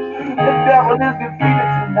tonight. The devil is defeated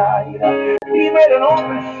tonight. He made an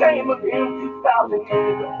open shame of him 2,000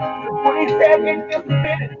 years ago. When he said it is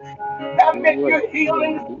finished, that meant your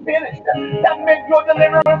healing is finished. That meant your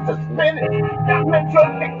deliverance is finished. That meant your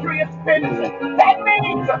victory is finished. That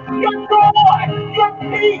means your joy, your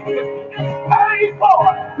peace is paid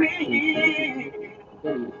for. Be healed.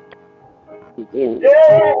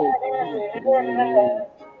 Yeah.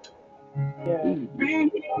 Be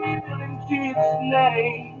healed in Jesus'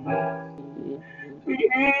 name. Be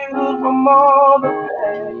healed from all the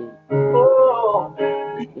pain. Oh,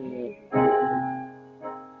 be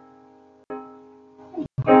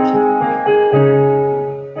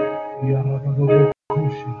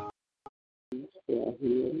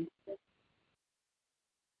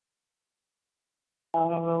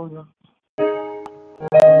Hallelujah.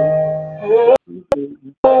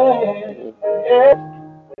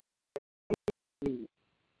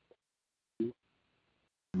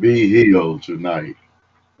 Be healed tonight.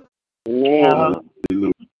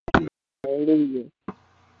 Hallelujah. Hallelujah.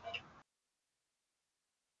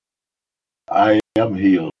 I am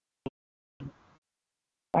healed.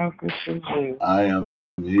 Thank you, Jesus. I am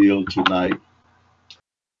healed tonight.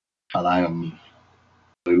 And I am,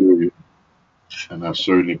 hallelujah. And I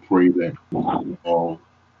certainly pray that all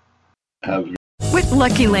have. With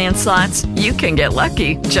Lucky Land Slots, you can get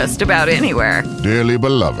lucky just about anywhere. Dearly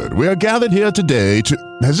beloved, we are gathered here today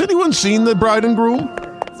to... Has anyone seen the bride and groom?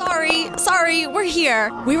 Sorry, we're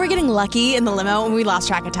here. We were getting lucky in the limo and we lost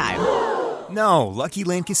track of time. No, Lucky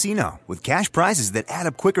Land Casino, with cash prizes that add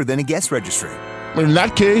up quicker than a guest registry. In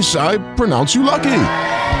that case, I pronounce you lucky.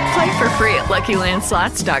 Play for free at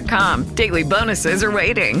LuckyLandSlots.com. Daily bonuses are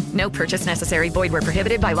waiting. No purchase necessary. Void where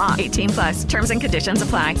prohibited by law. 18+. Terms and conditions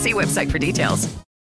apply. See website for details.